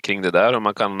sätt kring det där. Och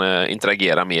man kan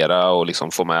interagera mera och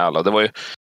liksom få med alla.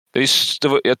 Jag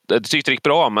tyckte det gick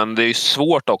bra, men det är ju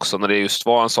svårt också när det just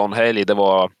var en sån helg. Det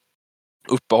var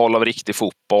uppehåll av riktig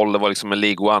fotboll. Det var liksom en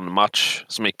League One-match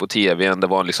som gick på tv. Det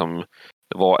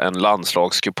var en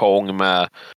landslagskupong med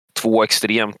 2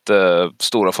 extremt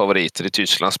stora favoriter i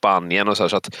Tyskland, Spanien och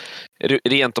så att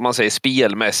rent om man säger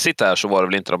spelmässigt där så var det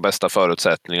väl inte de bästa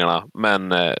förutsättningarna,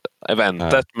 men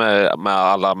eventet med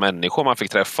alla människor man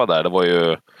fick träffa där, det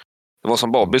var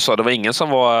som Bobby sa, det var ingen som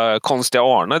var konstiga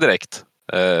Arne direkt.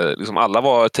 Liksom alla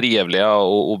var trevliga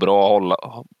och bra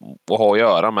att ha att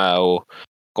göra med och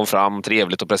kom fram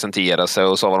trevligt och presentera sig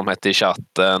och sa vad de hette i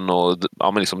chatten och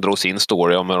liksom drog sin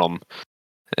story om hur de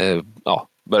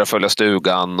började följa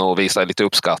stugan och visa lite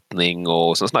uppskattning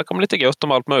och sen snackade man lite gött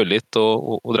om allt möjligt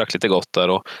och drack lite gott där.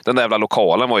 Och den där jävla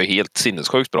lokalen var ju helt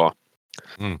sinnessjukt bra.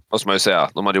 Måste man ju säga.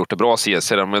 De hade gjort det bra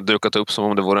CC. De hade dukat upp som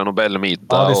om det vore en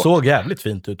Nobelmiddag. Ja, det såg jävligt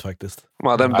fint ut faktiskt. De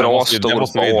hade en bra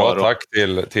stor bar. Tack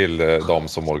till de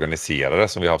som organiserade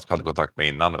som vi hade kontakt med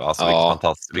innan. Alltså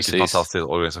vilken fantastisk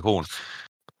organisation.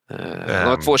 De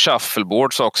har 2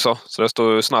 shuffleboards också. Så det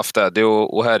står Snuff Daddy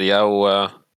och Härja och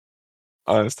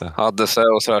just det. hade sig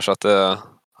och sådär så att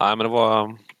men det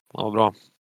var bra.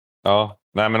 Ja,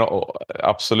 nej men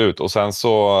absolut. Och sen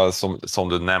så som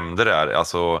du nämnde där,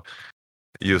 alltså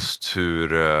just hur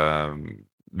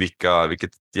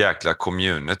vilket jäkla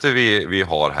community vi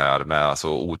har här med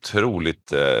så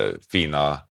otroligt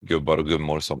fina gubbar och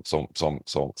gummor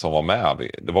som var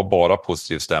med. Det var bara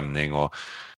positiv stämning och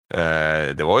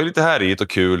det var ju lite härligt och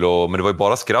kul men det var ju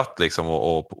bara skratt liksom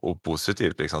och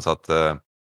positivt liksom, så att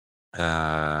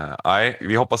nej,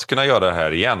 vi hoppas kunna göra det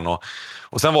här igen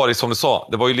och sen var det som du sa,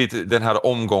 det var ju lite den här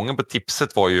omgången på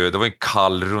tipset det var en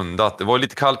kall runda. Det var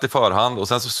lite kallt i förhand och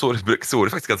sen så såg det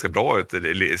faktiskt ganska bra ut,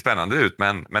 spännande ut,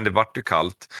 men det vart ju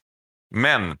kallt.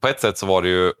 Men på ett sätt så var det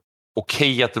ju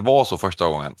okej att det var så första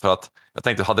gången, för att jag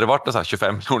tänkte, hade det varit en så här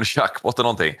 25 miljoner jackpot eller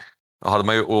någonting, då hade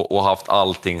man ju och haft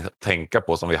allting att tänka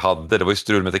på som vi hade. Det var ju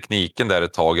strul med tekniken där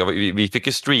ett tag. Vi fick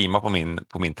ju streama på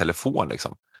min telefon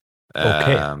liksom.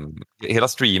 Okay. Hela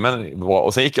streamen var,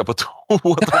 och sen gick jag på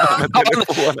toa med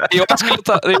telefonen. Jag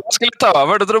skulle ta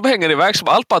över, då drog pengar iväg som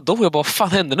allt bara då. Jag bara, vad fan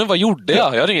hände nu? Vad gjorde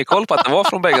jag? Jag hade ingen koll på att det var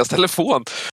från Bengans telefon.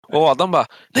 Och Adam bara,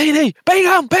 nej,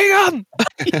 Bengan!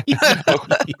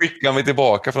 Skickade mig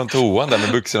tillbaka från toan där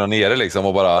med byxorna nere liksom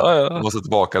och bara måste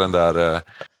tillbaka den där.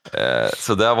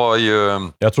 Så det var ju...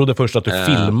 Jag trodde först att du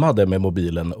filmade med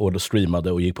mobilen och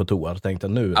streamade och gick på toa. Jag tänkte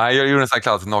nu... Nej, jag gjorde en sån här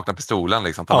klassisk nakna pistolen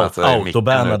liksom.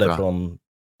 Autobannade från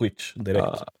Twitch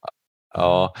direkt.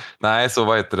 Ja, nej, så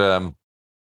vad heter det...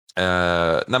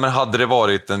 nej, men hade det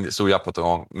varit en stor jackpot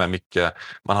med mycket,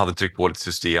 man hade tryckt på lite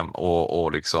system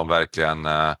och liksom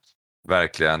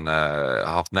verkligen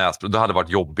haft näsblod, då hade det varit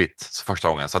jobbigt första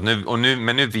gången. Så att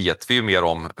men nu vet vi ju mer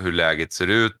om hur läget ser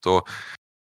ut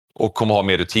och kommer ha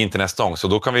mer rutin till nästa gång. Så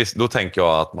då tänker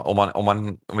jag att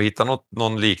om vi hittar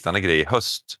någon liknande grej i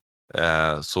höst,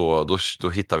 så då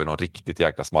hittar vi någon riktigt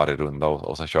jäkla smarrig runda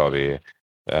och sen kör vi.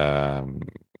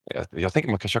 Jag tänker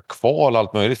man kan köra kval och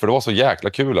allt möjligt, för det var så jäkla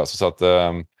kul alltså, så att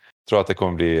tror att det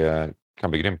kan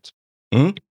bli grymt.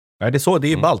 Nej, det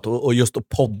är ballt och just att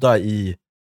podda i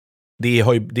det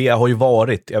har ju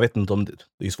varit, jag vet inte om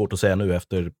det är svårt att säga nu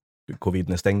efter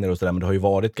covid-nedstängningar och sådär, men det har ju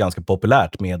varit ganska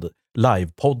populärt med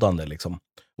livepoddande liksom.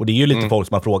 Och det är ju lite folk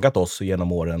som har frågat oss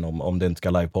genom åren om det inte ska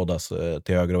livepoddas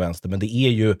till höger och vänster, men det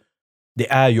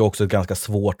är ju också ett ganska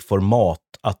svårt format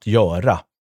att göra.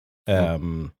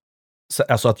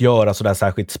 Alltså att göra sådär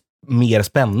särskilt mer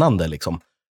spännande liksom.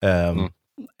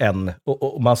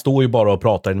 Och man står ju bara och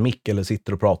pratar i en mick eller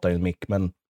sitter och pratar i en mick,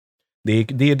 men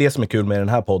det är det som är kul med den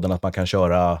här podden, att man kan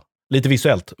köra lite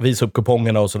visuellt, visa upp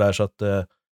kupongerna och sådär, så att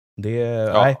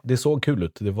det såg kul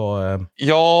ut. Det var...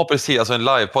 Ja, precis. Alltså en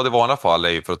livepodd i vanliga fall är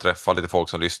ju för att träffa lite folk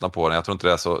som lyssnar på den. Jag tror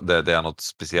inte det är något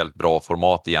speciellt bra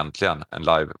format egentligen. En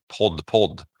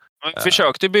livepodd. Jag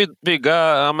försökte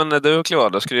bygga, du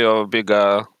Claude, skulle jag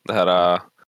bygga det här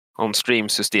om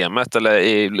streamsystemet eller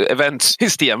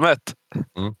eventsystemet.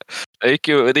 Det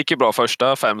gick ju bra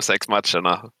första 5-6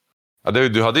 matcherna. Ja,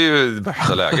 du hade ju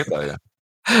värsta läget där ju.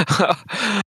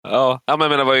 Ja, men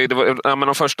det var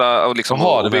de första och liksom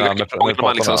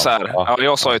man liksom så här. Ja,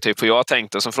 jag sa ju typ, för jag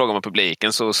tänkte, så frågade man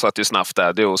publiken, så satt ju Snuff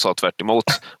Daddy och sa tvärt emot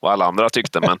vad alla andra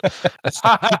tyckte, men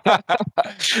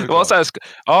det var så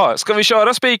här, ska vi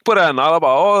köra spik på den? Alla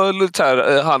bara, lite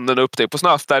här, handen upp det på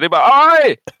Snuff Daddy, bara,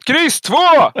 aj! Kryss 2!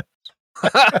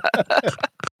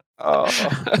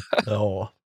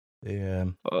 Ja, det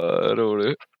är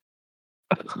roligt.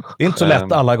 Det är inte så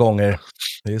lätt alla gånger.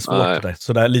 Det är svårt.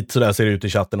 Lite sådär ser det ut i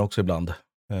chatten också ibland.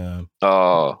 Men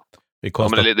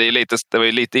det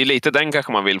är lite den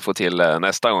kanske man vill få till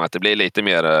nästa gång, att det blir lite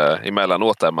mer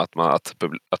emellanåt där med att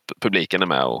publiken är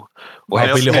med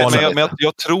men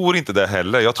jag tror inte det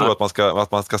heller. Jag tror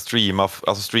att man ska streama,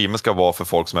 alltså streamen ska vara för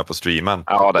folk som är på streamen.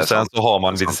 Ja, och sen så har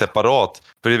man lite separat.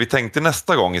 För det vi tänkte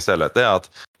nästa gång istället är att,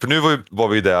 för nu var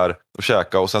vi där och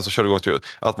käka och sen så körde vi igång,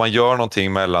 att man gör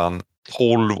någonting mellan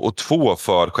 12 och 2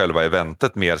 för själva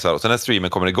eventet mer så här. Och sen när streamen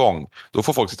kommer igång, då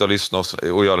får folk sitta och lyssna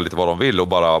och göra lite vad de vill och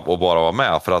bara vara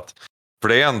med, för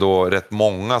det är ändå rätt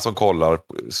många som kollar.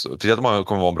 Till att man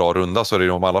kommer vara en bra runda, så är det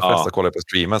de allra flesta kollar på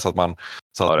streamen, så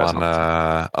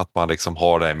att man liksom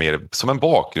har det mer som en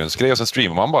bakgrundsgrej och sen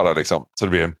streamar man bara liksom, så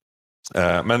det blir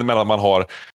men mellan man har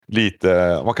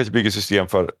lite, man kanske bygger system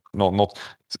för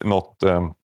något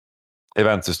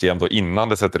eventsystem då innan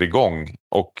det sätter igång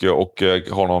och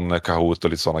har någon Kahoot och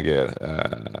lite sådana grejer.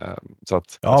 Så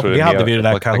att, det hade vi ju, den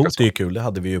här Kahoot är ju kul. Det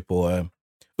hade vi ju på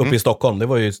uppe i Stockholm.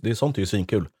 Sånt är ju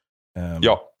svinkul.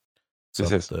 Ja,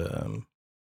 precis.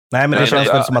 Nej, men det känns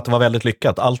väl som att det var väldigt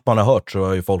lyckat. Allt man har hört så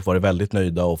har ju folk varit väldigt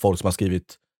nöjda, och folk som har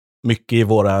skrivit mycket i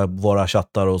våra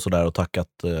chattar och sådär och tackat.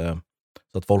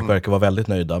 Så att folk verkar vara väldigt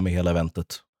nöjda med hela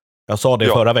eventet. Jag sa det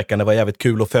förra veckan, det var jävligt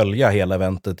kul att följa hela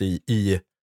eventet i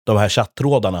de här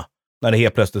chattrådarna, när det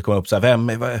helt plötsligt kom upp så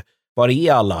här, var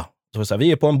är alla? Så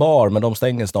vi är på en bar, men de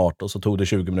stänger snart, och så tog det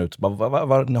 20 minuter.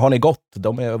 Har ni gått?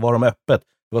 Var de öppet?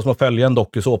 Det var som att följa en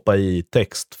dokusåpa i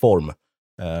textform.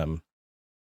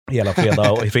 Hela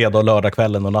fredag och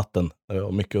lördagskvällen och natten.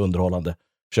 Och mycket underhållande.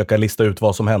 Försöka lista ut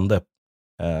vad som hände.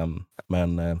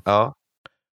 Ja.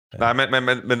 Nej,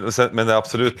 men det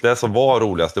absolut, det som var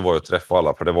roligast, det var ju att träffa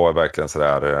alla. För det var ju verkligen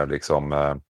sådär liksom...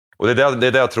 Och det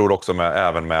är det jag tror också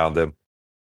även med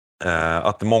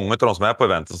att många av de som är på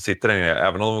eventet som sitter där nere,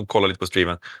 även om de kollar lite på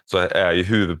streamen, så är ju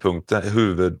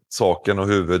huvudsaken och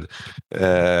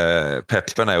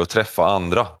huvudpeppen är att träffa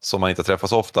andra som man inte träffar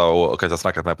så ofta och kanske har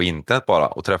snackat med på internet bara,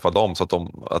 och träffa dem så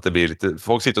att det blir lite...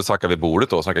 Folk sitter och snackar vid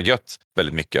bordet och snackar gött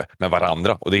väldigt mycket med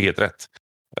varandra, och det är helt rätt.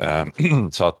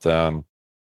 Så att...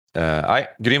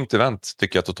 nej, grymt event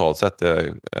tycker jag totalt sett.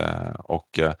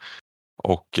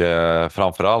 Och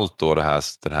framförallt då den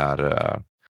här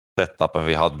setupen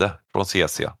vi hade från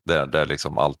CC, där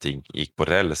liksom allting gick på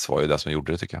räls, var ju det som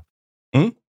gjorde det, tycker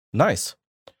jag. Nice.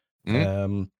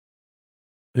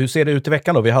 Hur ser det ut i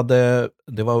veckan då? Vi hade,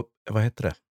 vad heter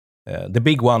det? The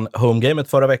Big One Home-gamet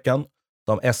förra veckan.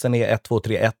 Som SNE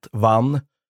 1231 vann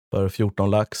för 14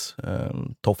 lax.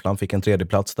 Tofflan fick en tredje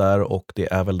plats där, och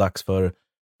det är väl dags för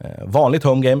vanligt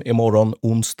homegame imorgon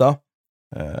onsdag.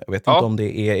 Jag vet inte om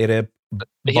det är det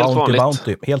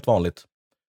Bounty? Helt vanligt.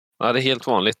 Ja, det är helt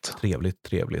vanligt.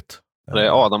 Trevligt. Det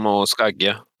är Adam och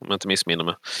Skagge, om jag inte missminner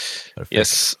mig. Perfekt.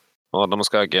 Yes, Adam och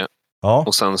Skagge. Ja.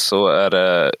 Och sen så är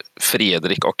det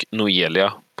Fredrik och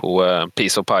Noelia på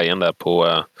Piece of Pien där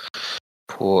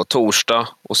på torsdag.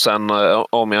 Och sen,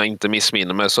 om jag inte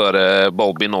missminner mig, så är det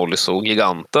Bobby Nollis och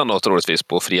Giganten då, troligtvis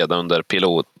på fredag under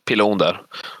pilon där.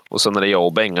 Och sen är det jag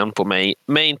och Bengan på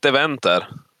main event där.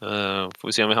 Får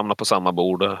vi se om vi hamnar på samma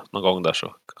bord någon gång där,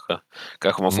 så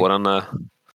kanske man får en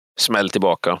smäll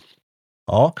tillbaka.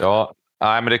 Ja,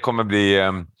 nej, men det kommer bli...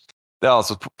 Det är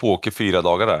alltså poker 4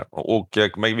 dagar där. Och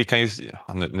vi kan ju...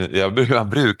 Jag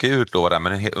brukar ju utlova det,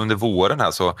 men under våren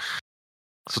här så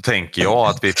tänker jag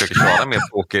att vi försöker köra mer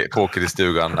poker i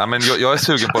stugan. Ja, men jag är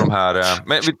sugen på de här...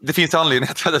 Men det finns anledning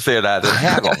att jag säger det här den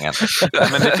här gången.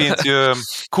 Men det finns ju...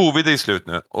 Covid är slut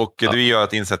nu. Och det gör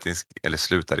att eller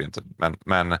slutar det inte.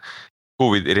 Men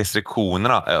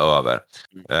covid-restriktionerna är över.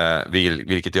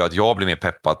 Vilket gör att jag blir mer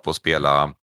peppad på att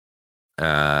spela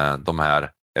de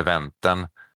här eventen.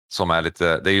 Som är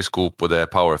lite... Det är ju Scoop och det är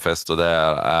Powerfest och det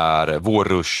är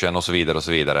vårruschen och så vidare och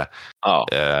så vidare. Ja.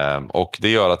 Och det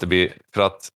gör att det blir... För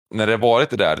att när det varit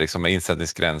det där liksom med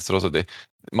insättningsgränser och så,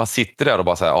 man sitter där och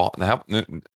bara säger, nu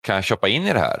kan jag köpa in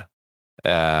i det här.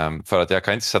 För att jag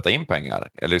kan inte sätta in pengar.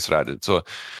 Eller sådär.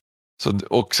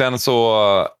 Och sen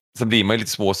så blir man ju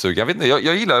lite småsugen. Jag vet inte,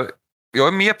 jag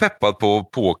är mer peppad på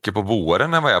poker på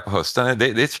våren än vad jag är på hösten. Det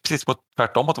är precis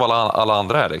tvärtom mot vad alla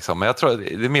andra är. Liksom. Men jag tror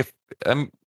det är mer...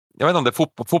 Jag vet inte om det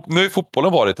är nu har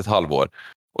fotbollen varit ett halvår.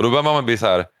 Och då börjar man bli så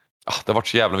här... det har varit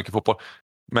så jävla mycket fotboll.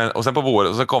 Och sen på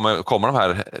våren, och sen kommer de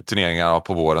här turneringarna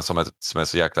på våren som är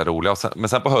så jäkla roliga. Men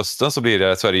sen på hösten så då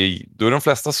är de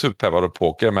flesta superpeppade på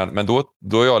poker. Men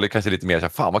då är jag kanske lite mer så här,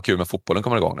 fan vad kul med fotbollen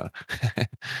kommer igång nu.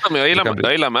 Ja, men jag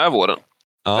gillar med våren.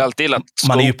 Jag har alltid gillat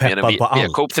man är ju peppad på allt.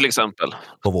 V-Coop till exempel.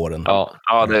 På våren.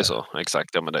 Ja, det är så. Exakt.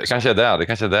 Ja, men det kanske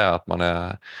är det att man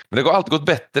är... Men det har alltid gått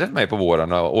bättre än mig på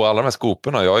våren. Och alla de här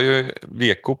skoporna. Jag har ju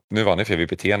V-Coop. Nu vann jag för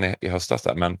VPT i höstas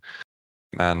där.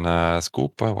 Men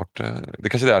Scoop har varit... Det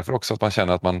kanske är därför också att man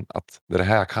känner att det är det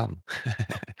här jag kan.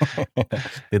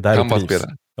 Det är där kan det bara spela.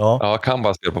 Ja, kan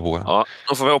bara spela på våren. Ja,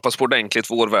 då får vi hoppas på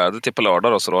ordentligt vårväder till på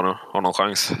lördag då, så då har någon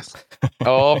chans.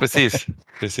 Ja, precis.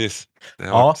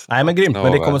 Nej, men grymt.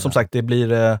 Men det kommer som sagt, det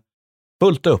blir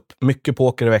fullt upp. Mycket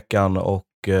poker i veckan, och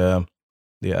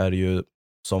det är ju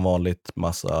som vanligt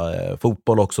massa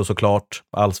fotboll också såklart.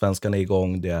 Allsvenskan är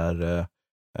igång. Det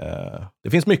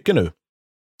finns mycket nu.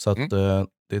 Så att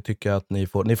det tycker jag att ni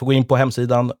får gå in på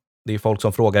hemsidan. Det är folk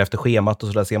som frågar efter schemat och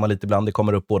så där ser man lite ibland. Det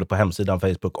kommer upp både på hemsidan,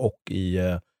 Facebook och i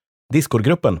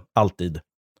Discord-gruppen alltid.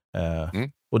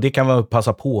 Och det kan man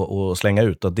passa på att slänga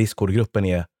ut, att Discord-gruppen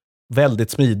är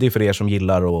väldigt smidig för er som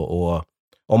gillar, och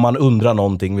om man undrar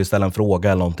någonting, vill ställa en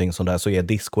fråga eller någonting sånt där, så är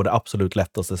Discord det absolut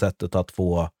lättaste sättet att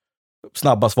få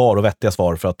snabba svar och vettiga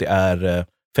svar, för att det är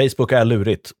Facebook är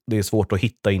lurigt. Det är svårt att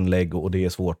hitta inlägg, och det är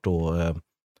svårt att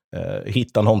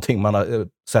hitta någonting man har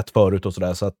sett förut och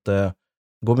sådär. Så att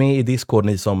gå med i Discord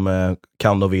ni som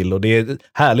kan och vill. Och det är ett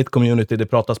härligt community, det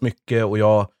pratas mycket, och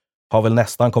jag har väl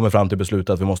nästan kommit fram till beslutet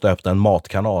att vi måste öppna en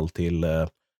matkanal till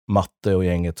Matte och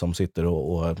gänget som sitter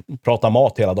och pratar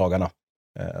mat hela dagarna.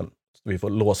 Så vi får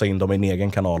låsa in dem i en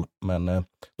egen kanal, men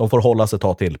de får hålla sig ett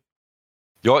tag till.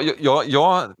 Jag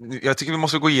tycker vi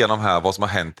måste gå igenom här vad som har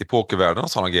hänt i pokervärlden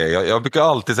och sådana grejer. Jag brukar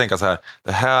alltid tänka så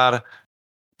här,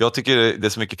 jag tycker det är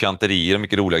så mycket fjanterier och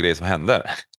mycket roliga grejer som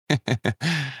händer.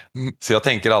 Så jag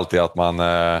tänker alltid att man...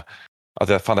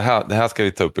 Att fan, det här ska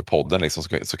vi ta upp i podden liksom,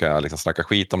 så kan jag liksom snacka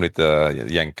skit om lite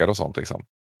jänkar och sånt. Liksom.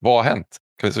 Vad har hänt?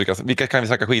 Vilka kan vi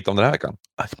snacka skit om den här veckan?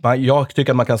 Jag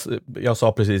tycker att man kan... Jag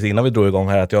sa precis innan vi drog igång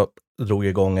här att jag drog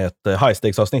igång ett high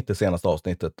stakes-avsnitt i senaste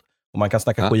avsnittet. Och man kan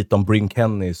snacka skit om Brink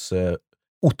Kennys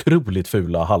otroligt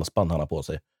fula halsband han har på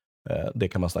sig. Det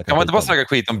kan man snacka Kan man inte bara om. snacka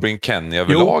skit om Brink Kenny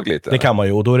överlag lite? Det kan man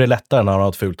ju. Och då är det lättare när han har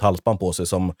ett fult halsband på sig.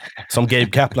 Som Gabe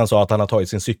Kaplan sa, att han har tagit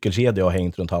sin cykelkedja och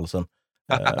hängt runt halsen.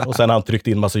 Och sen har han tryckt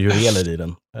in massa juveler i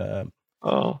den.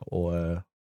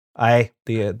 Nej,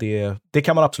 det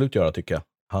kan man absolut göra tycker jag.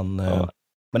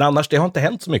 Men annars, det har inte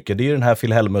hänt så mycket. Det är ju den här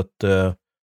Phil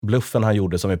Hellmuth-bluffen han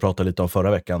gjorde som vi pratade lite om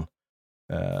förra veckan.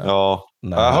 Jag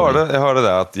hörde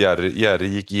det att Jerry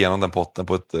gick igenom den potten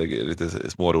på ett lite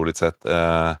småroligt sätt.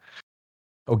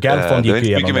 Och Galfond gick ju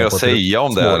igenom den på ett mycket mer att säga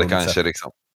om det kanske.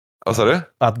 Liksom. Vad sa du?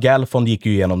 Att Galfond gick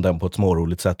ju igenom den på ett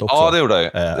småroligt sätt också. Ja, det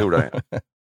gjorde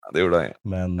jag.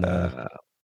 Men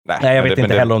nej, jag vet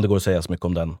inte heller om det går att säga så mycket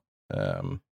om den.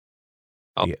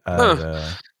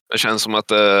 Det känns som att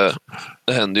det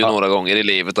händer ju några gånger i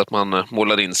livet att man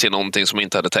målar in sig i någonting som man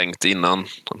inte hade tänkt innan.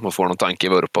 Att man får någon tanke i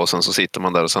vurpa och sen så sitter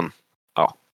man där och sen,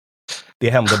 Det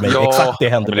hände mig, exakt det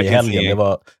hände mig i helgen. Det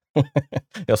var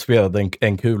jag spelade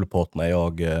en kul pott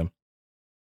när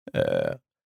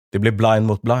det blev blind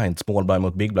mot blind, small blind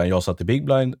mot big blind. Jag sa till big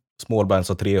blind, small blind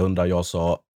sa 300, jag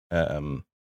sa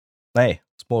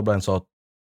small blind sa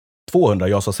 200,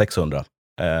 jag sa 600.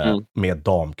 Med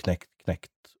dam knäckt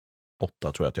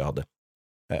 8 tror jag att jag hade.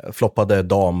 Floppade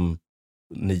dam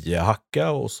 9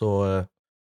 hacka och så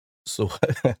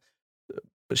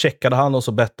checkade han och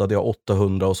så bettade jag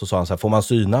 800 och så sa han så här, får man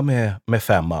syna med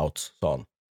 5 outs, sa han.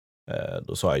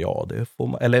 Då sa jag, ja det får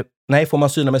man, eller nej, får man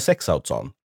syna med 6 outs, sa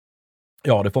han.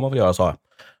 Ja, det får man väl göra, sa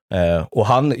jag. Och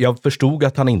jag förstod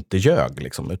att han inte ljög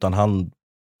liksom, utan han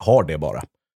har det bara.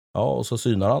 Ja, och så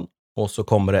synar han och så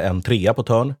kommer det en 3 på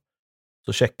törn.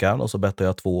 Så checkar han och så bettar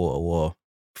jag 2 och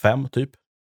 5 typ.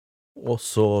 Och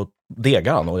så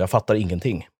degar han och jag fattar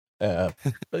ingenting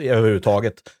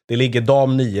överhuvudtaget. Det ligger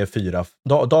dam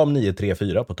 9 3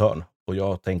 4 på törn och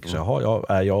jag tänker så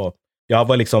jag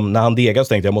var liksom, när han degade så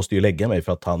tänkte jag måste ju lägga mig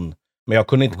för att men jag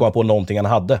kunde inte komma på någonting han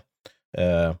hade.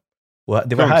 Och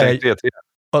det var här 3-3.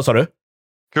 Vad sa du?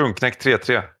 Kungknäck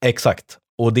 3-3. Exakt.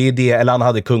 Och det är det, eller han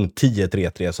hade kung 10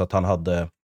 3-3 så att han hade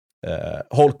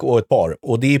holk och ett par.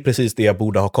 Och det är precis det jag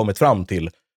borde ha kommit fram till.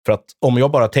 För att om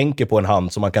jag bara tänker på en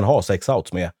hand som man kan ha 6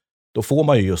 outs med, då får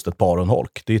man ju just ett par och en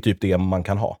holk. Det är typ det man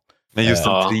kan ha. Men just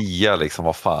en 3 liksom,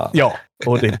 vad fan. Ja,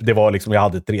 och det var liksom, jag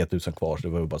hade 3000 kvar så det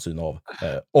var ju bara syna av.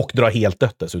 Och dra helt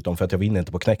dött dessutom för att jag vinner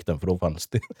inte på knäckten för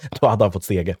då hade han fått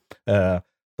stege.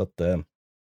 Så att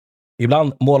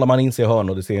ibland målar man in sig i hörn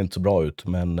och det ser inte så bra ut.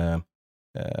 Men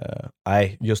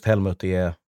nej, just Hellmuth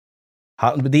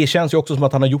det känns ju också som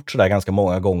att han har gjort sådär ganska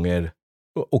många gånger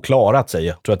och klarat sig.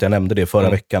 Jag tror att jag nämnde det förra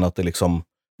veckan att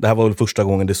det här var väl första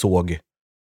gången det såg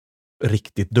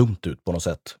riktigt dumt ut på något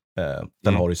sätt.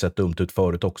 Den har ju sett dumt ut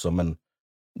förut också, men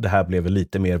det här blev väl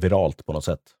lite mer viralt på något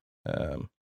sätt.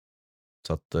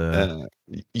 Så att,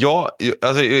 ja,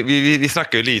 alltså, vi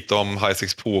snackade ju lite om High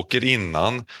Stakes Poker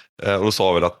innan och då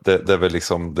sa väl att det är väl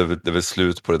liksom, det är väl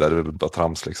slut på det där, det är väl bara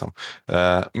trams liksom.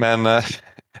 Men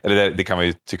eller det kan man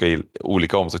ju tycka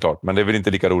olika om såklart, men det är väl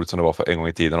inte lika roligt som det var för en gång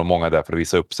i tiden och många är där för att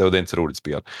visa upp sig och det är inte så roligt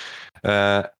spel.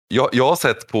 Jag har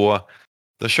sett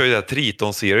de kör ju det här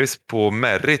Triton Series på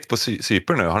Merit på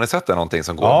Cypern nu. Har ni sett det någonting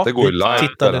som går? Ja, det går ju live.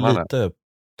 Tittade lite.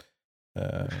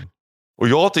 Och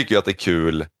jag tycker ju att det är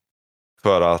kul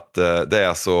för att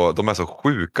de är så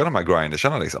sjuka de här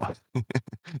grindersarna liksom.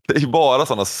 Det är ju bara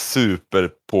sådana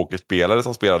superpokerspelare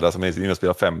som spelar där som är inne och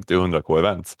spelar 50 och 100k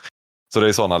events. Så det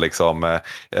är sådana liksom...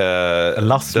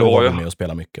 Laslo var ju med och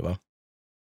spela mycket, va?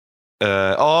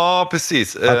 Ja,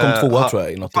 precis. Han kom 2 tror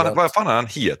jag i något event. Vad fan är han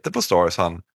heter på Stars?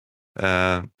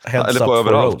 Heads up for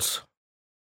Rhodes.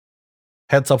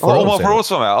 Heads up for Rhodes. Omar for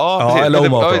Rhodes var med. Ja, precis. Eller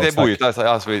Omar for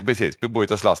Rhodes. Precis,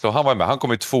 Boitas Laslo. Han var med. Han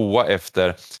kom ju 2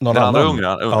 efter någon den andra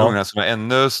annan. ungern som är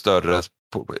ännu större.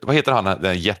 Vad heter han?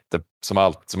 Den jätte som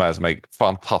är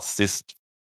fantastisk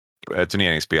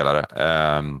turneringsspelare.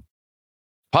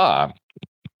 Fan.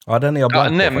 Ja, den är jag blank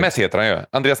på. Nemeth heter han ju.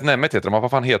 Andreas Nemeth heter han.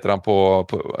 Vad fan heter han på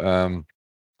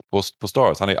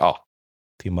Stars? Han är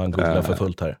Timman googlar för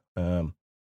fullt här.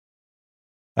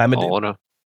 Nej, men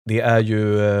det är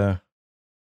ju...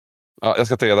 jag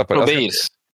ska ta reda på det.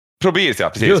 Probirs, ja.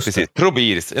 Precis.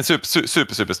 Probirs. En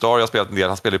superstar. Jag har spelat en del.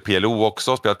 Han spelar i PLO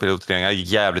också. Spelat PLO-turneringar.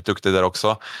 Jävligt duktig där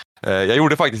också. Jag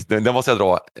gjorde faktiskt... Den måste jag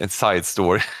dra en side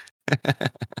story.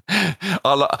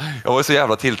 Jag var så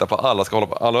jävla tiltad på alla ska hålla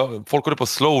på. Folk håller på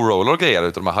slow roller och grejer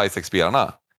utav de här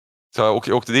high-tech-spelarna. Så jag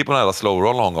åkte dit på den här slow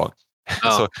roll någon gång.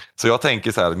 Ja. Så jag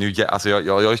tänker så här, alltså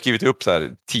jag har skrivit upp så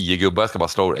här 10 gubbar, jag ska bara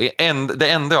slow roll. Det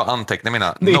enda jag antecknar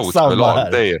mina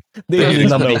notesbelag, det är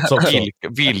mina notes också.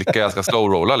 Vilka jag ska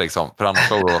slow rolla liksom, för annars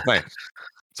slow rollat mig.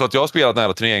 Så att jag har spelat en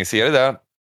jävla turneringsserie där.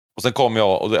 Och sen kom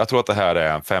jag, och jag tror att det här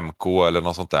är en 5K eller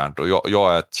något sånt där. Och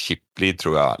jag är ett chiplead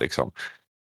tror jag liksom.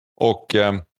 Och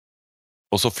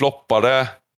så floppade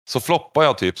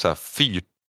jag typ så här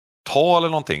 4-tal eller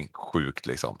någonting sjukt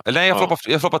liksom. Eller nej,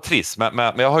 jag floppar triss,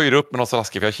 men jag höjer upp med någon slags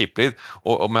för jag chiplead.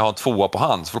 Och om jag har en 2 på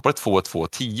hand så floppar det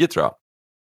 2-10 tror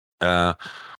jag.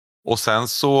 Och sen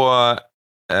så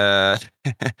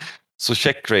så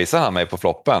checkracer han mig på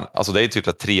floppen. Alltså det är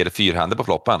typ 3 eller 4 händer på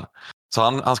floppen. Så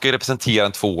han ska ju representera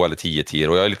en 2 eller 10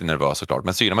 och jag är lite nervös såklart.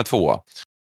 Men synar med 2.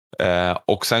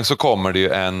 Och sen så kommer det ju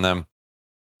en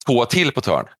 2 till på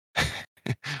turn.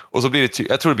 Och så blir det,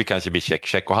 jag tror det kanske blir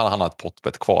check och han har ett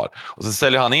potbett kvar. Och så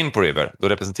säljer han in på river. Då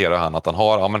representerar han att han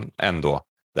har ändå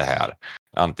det här.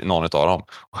 Någon av dem.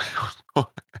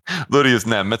 Då är det just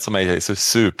Nemmet som är så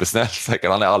supersnäll.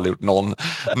 Säkert. Han har aldrig gjort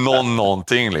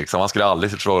någonting liksom. Han skulle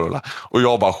aldrig slå. Och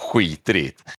jag bara skiter i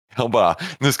det. Jag bara,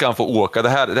 nu ska han få åka. Det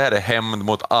här är hämnd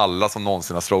mot alla som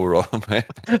någonsin har slowrollat mig.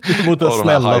 Mot den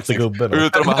snällaste gubben.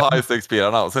 Utav de här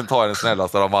high-stake-spelarna. Och sen tar jag den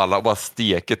snällaste av alla och bara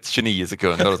steket 29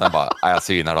 sekunder. Och sen bara, jag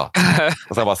synar då.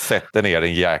 Och sen bara sätter ner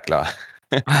den jäkla.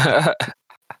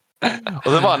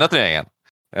 Och sen vann jag turneringen.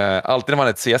 Alltid när man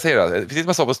är ett CS, precis som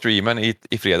jag sa på streamen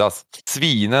i fredags.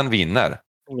 Svinen vinner.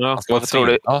 Ja,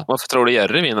 varför tror du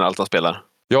Jerry vinner allt han spelar?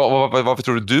 Ja, varför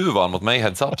tror du vann mot mig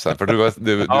heads up sen? För du men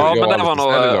det var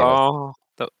nog...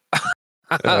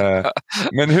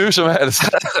 Men hur som helst.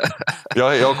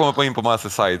 Jag kommer in på massa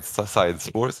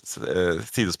sidospårs.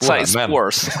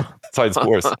 Sidespårs.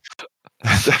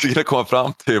 Det jag ville komma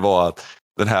fram till var att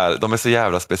de är så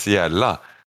jävla speciella.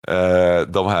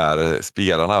 De här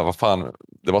spelarna, vad fan,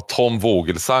 det var Tom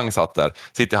Vogelsang satt där.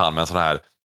 Sitter han med en sån här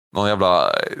någon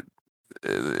jävla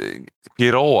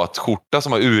piratskjorta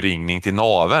som har urringning till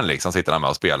naven liksom, sitter han med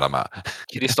och spelar med.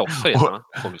 Kristoffer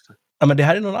ja, men det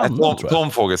här är någon annan tror jag. Tom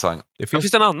Vogelsang. Det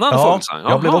finns en annan Vogelsang.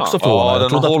 Jag blev också förvånad. Jag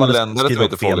trodde att man hade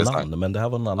skrivit fel namn, men det här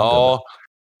var en annan. Ja.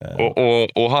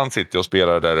 Och han sitter och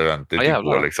spelar där ordentligt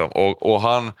liksom. Och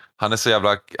han är så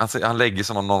jävla han lägger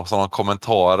såna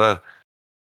kommentarer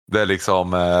där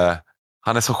liksom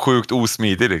han är så sjukt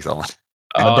osmidig liksom.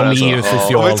 Ja, de är ju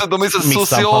socialt de är så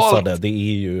missanpassade. Det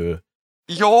är ju...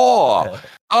 Ja!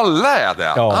 Alla är det.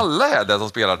 Ja. Alla är det som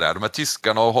spelar där. De här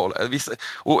tyskarna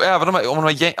och även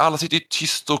alla sitter ju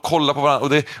tyst och kollar på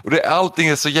varandra. Och allting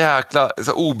är så jäkla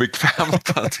så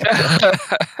obekvämt.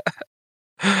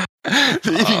 Det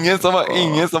är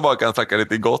ingen som bara kan snacka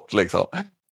lite gott liksom.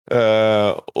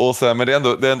 Och sen, men det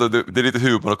är lite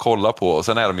humor att kolla på. Och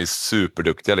sen är de ju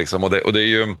superduktiga liksom. Och det är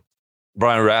ju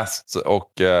Brian Rast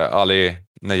och Ali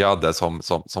Nejad som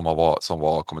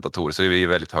var kommentatorer. Så det är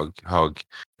väldigt hög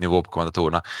nivå på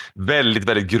kommentatorerna. Väldigt,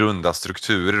 väldigt grunda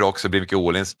strukturer också. Det blir mycket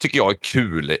all-ins. Tycker jag är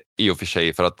kul i och för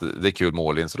sig, för att det är kul med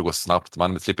all-ins så det går snabbt.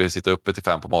 Man slipper sitta uppe till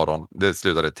 5 på morgonen. Det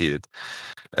slutade tidigt.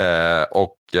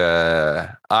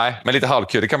 Men lite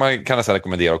halvkul. Det kan jag nästan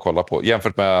rekommendera att kolla på.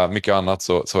 Jämfört med mycket annat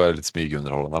så är det lite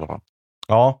smygunderhållande i alla fall.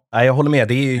 Ja, jag håller med.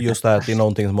 Det är just det här att det är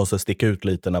någonting som måste sticka ut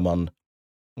lite när man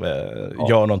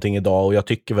gör någonting idag. Och jag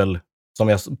tycker väl, som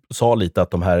jag sa lite,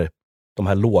 att de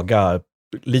här låga,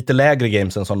 lite lägre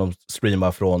gamesen som de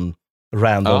streamar från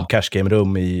random cash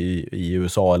game-rum i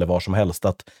USA eller var som helst,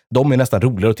 att de är nästan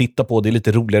roligare att titta på. Det är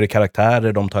lite roligare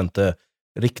karaktärer. De tar inte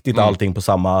riktigt allting på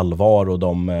samma allvar och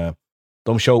de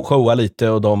showar lite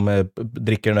och de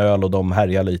dricker en öl och de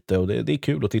härjar lite och det är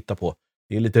kul att titta på.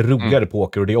 Det är lite roligare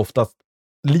poker och det är oftast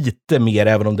lite mer,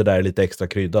 även om det där är lite extra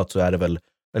kryddat, så är det väl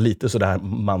lite så där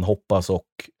man hoppas och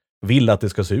vill att det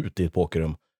ska se ut i ett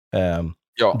pokerrum.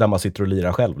 Där man sitter och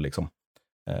lirar själv liksom.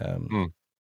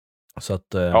 Så att,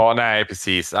 ja, nej,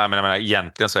 precis. Jag menar,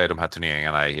 egentligen så är de här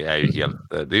turneringarna är ju helt...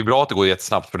 Det är bra att det går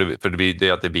jättesnabbt för det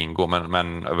blir att det är bingo,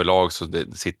 men överlag så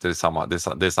sitter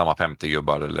det är samma 50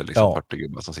 gubbar eller liksom 40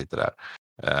 gubbar som sitter där.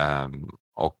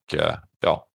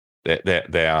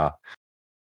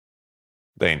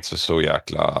 Det är inte så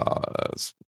jäkla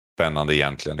spännande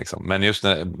egentligen liksom. Men just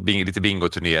lite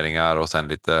bingo-turneringar och sen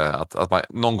lite att man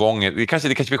någon gång, det kanske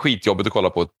blir skitjobbigt att kolla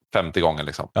på 50 gånger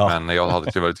liksom. Men jag hade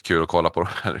tyckt väldigt kul att kolla på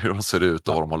hur de ser ut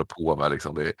och vad de håller på med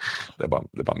liksom. Det är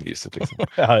bara mysigt liksom.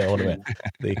 Ja, jag håller med.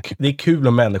 Det är kul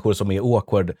med människor som är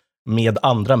awkward med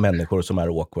andra människor som är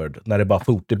awkward. När det bara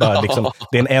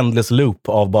det är en endless loop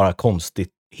av bara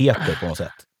konstigheter på något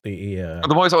sätt. Det är...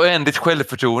 De har ju så oändligt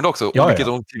självförtroende också. Ja, vilket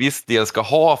de till viss del ska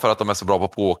ha för att de är så bra på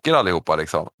poker allihopa.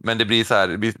 Liksom. Men det blir så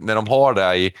här, när de har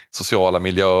det i sociala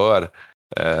miljöer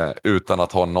utan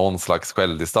att ha någon slags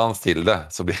självdistans till det.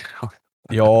 Så blir...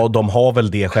 Ja, de har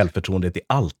väl det självförtroendet i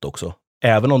allt också.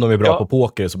 Även om de är bra på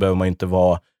poker så behöver man inte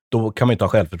vara... Då kan man inte ha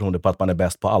självförtroende på att man är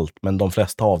bäst på allt. Men de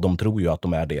flesta av dem tror ju att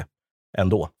de är det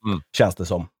ändå. Känns det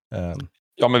som.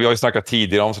 Ja, men vi har ju snackat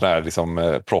tidigare om sådana här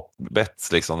liksom,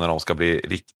 prop-bets liksom, när de ska bli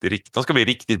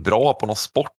riktigt bra på någon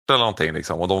sport eller någonting.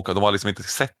 Liksom, och de har liksom inte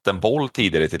sett en boll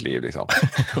tidigare i sitt liv. Liksom.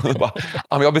 Bara,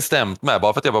 jag har bestämt mig,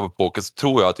 bara för att jag var på poker så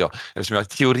tror jag att eftersom jag i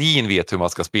teorin vet hur man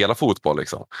ska spela fotboll.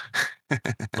 Liksom.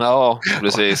 Ja,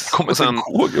 precis. Kommer sen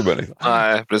gå, gubben. Liksom.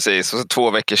 Nej, precis. Och så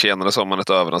 2 veckor senare så har man ett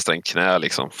överansträngt knä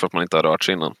liksom, för att man inte har rört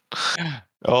sig innan.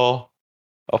 Ja,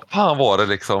 fan var det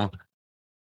liksom...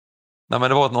 Nej, men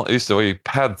det var ju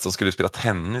Pads som skulle spela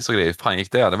tennis och grejer. Fan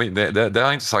gick det? Det har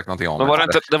jag inte sagt någonting om. Men var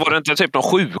det inte typ någon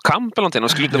 7-kamp eller någonting? De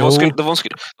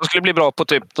skulle bli bra på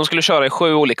typ... De skulle köra i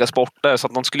 7 olika sporter så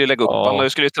att de skulle lägga upp. De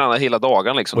skulle träna hela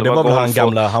dagen liksom. Och det var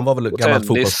väl han var väl gammalt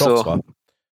fotbollsproffs, va?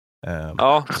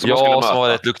 Ja, som var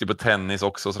rätt duktig på tennis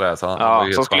också. Sådär, så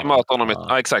som skulle möta honom i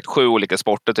exakt 7 olika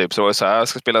sporter. Typ. Så det var så här, jag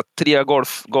ska spela 3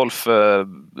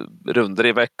 golfrunder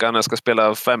i veckan. Jag ska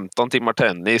spela 15 timmar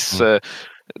tennis.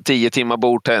 10 timmar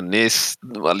bordtennis.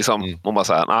 Liksom, och bara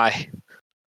så här, nej.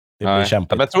 Det blir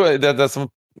kämpigt. Men jag tror det som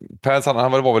Pers, han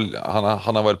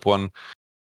har väl på en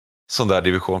sån där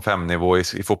division 5-nivå i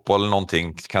fotboll eller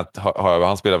någonting.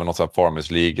 Han spelade väl någon sån här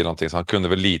Farmers League eller någonting, så han kunde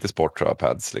väl lite sport, tror jag,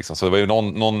 Pads. Liksom. Så det var ju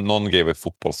någon grej med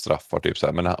fotbollsstraffar typ så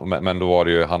här. Men då var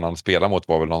det ju, han spelade mot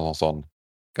var väl någon sån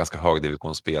ganska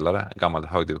högdivisionsspelare, gammal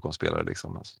högdivisionsspelare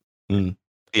liksom.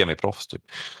 Semiproffs typ.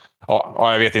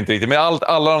 Ja, jag vet inte riktigt. Men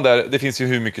alla de där, det finns ju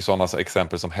hur mycket sådana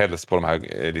exempel som helst på de här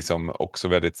liksom också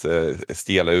väldigt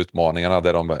stela utmaningarna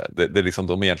där de liksom,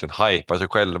 de egentligen hypar sig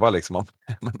själva liksom,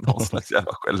 med någon slags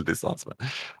jävla självdistans. Men,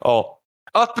 ja.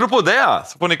 Apropå det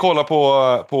så får ni kolla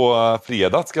på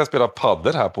fredag ska jag spela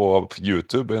paddel här på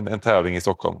YouTube, en tävling i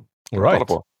Stockholm. Right. Kolla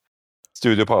på.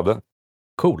 Studio paddel.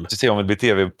 Cool. Så se om det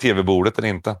blir tv-bordet eller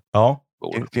inte. Ja.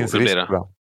 Finns risk för det.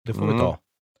 Det får vi ta.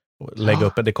 Lägga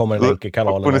upp det kommer en länk i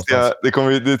kanalen.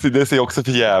 Det ser också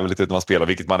för jävligt ut när man spelar,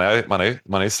 vilket man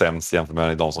är sämst jämfört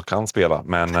med de som kan spela,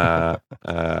 men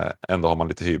ändå har man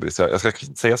lite hybris. Jag ska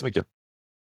inte säga så mycket.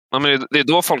 Ja, men det är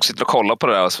då folk sitter och kollar på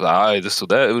det där och så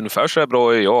där, ungefär så är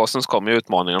bra och sen så kommer ju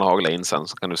utmaningarna hagla in sen,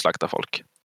 så kan du slakta folk.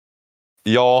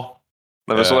 Ja.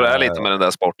 Men så det är lite med den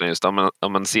där sporten just.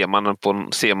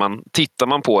 Men tittar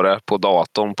man på det på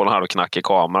datorn på en halvknackig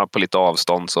kamera på lite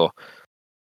avstånd så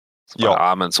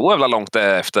ja, men så jävla långt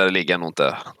efter ligger nog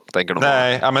inte, tänker de.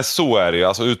 Nej, ja, men så är det ju.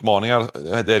 Alltså utmaningar,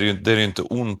 det är ju inte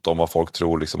ont om vad folk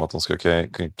tror liksom, att de ska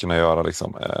kunna göra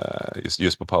liksom,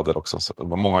 just på paddel också. Så,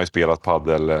 många har ju spelat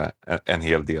paddel en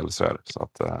hel del så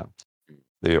att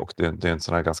det är en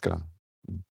sån här ganska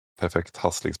perfekt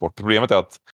hasslig sport. Problemet är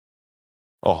att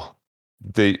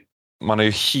man är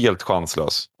ju helt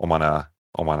chanslös om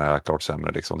man är klart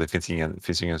sämre liksom. Det finns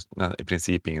i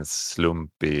princip ingen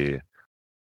slump i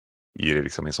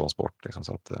liksom en sån sport liksom,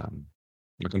 så att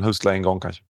man kan hustla en gång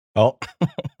kanske. Ja.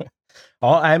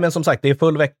 Ja, nej, men som sagt, det är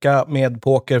full vecka med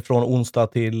poker från onsdag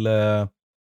till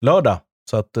lördag,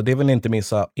 så att det vill ni inte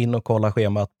missa. In och kolla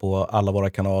schemat på alla våra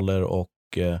kanaler och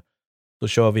då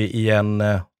kör vi igen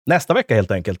nästa vecka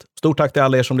helt enkelt. Stort tack till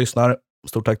alla er som lyssnar.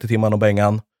 Stort tack till Timman och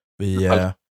Bengan. Vi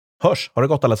hörs. Ha det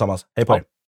gott allesammans. Hej på er.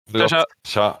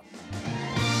 Tja.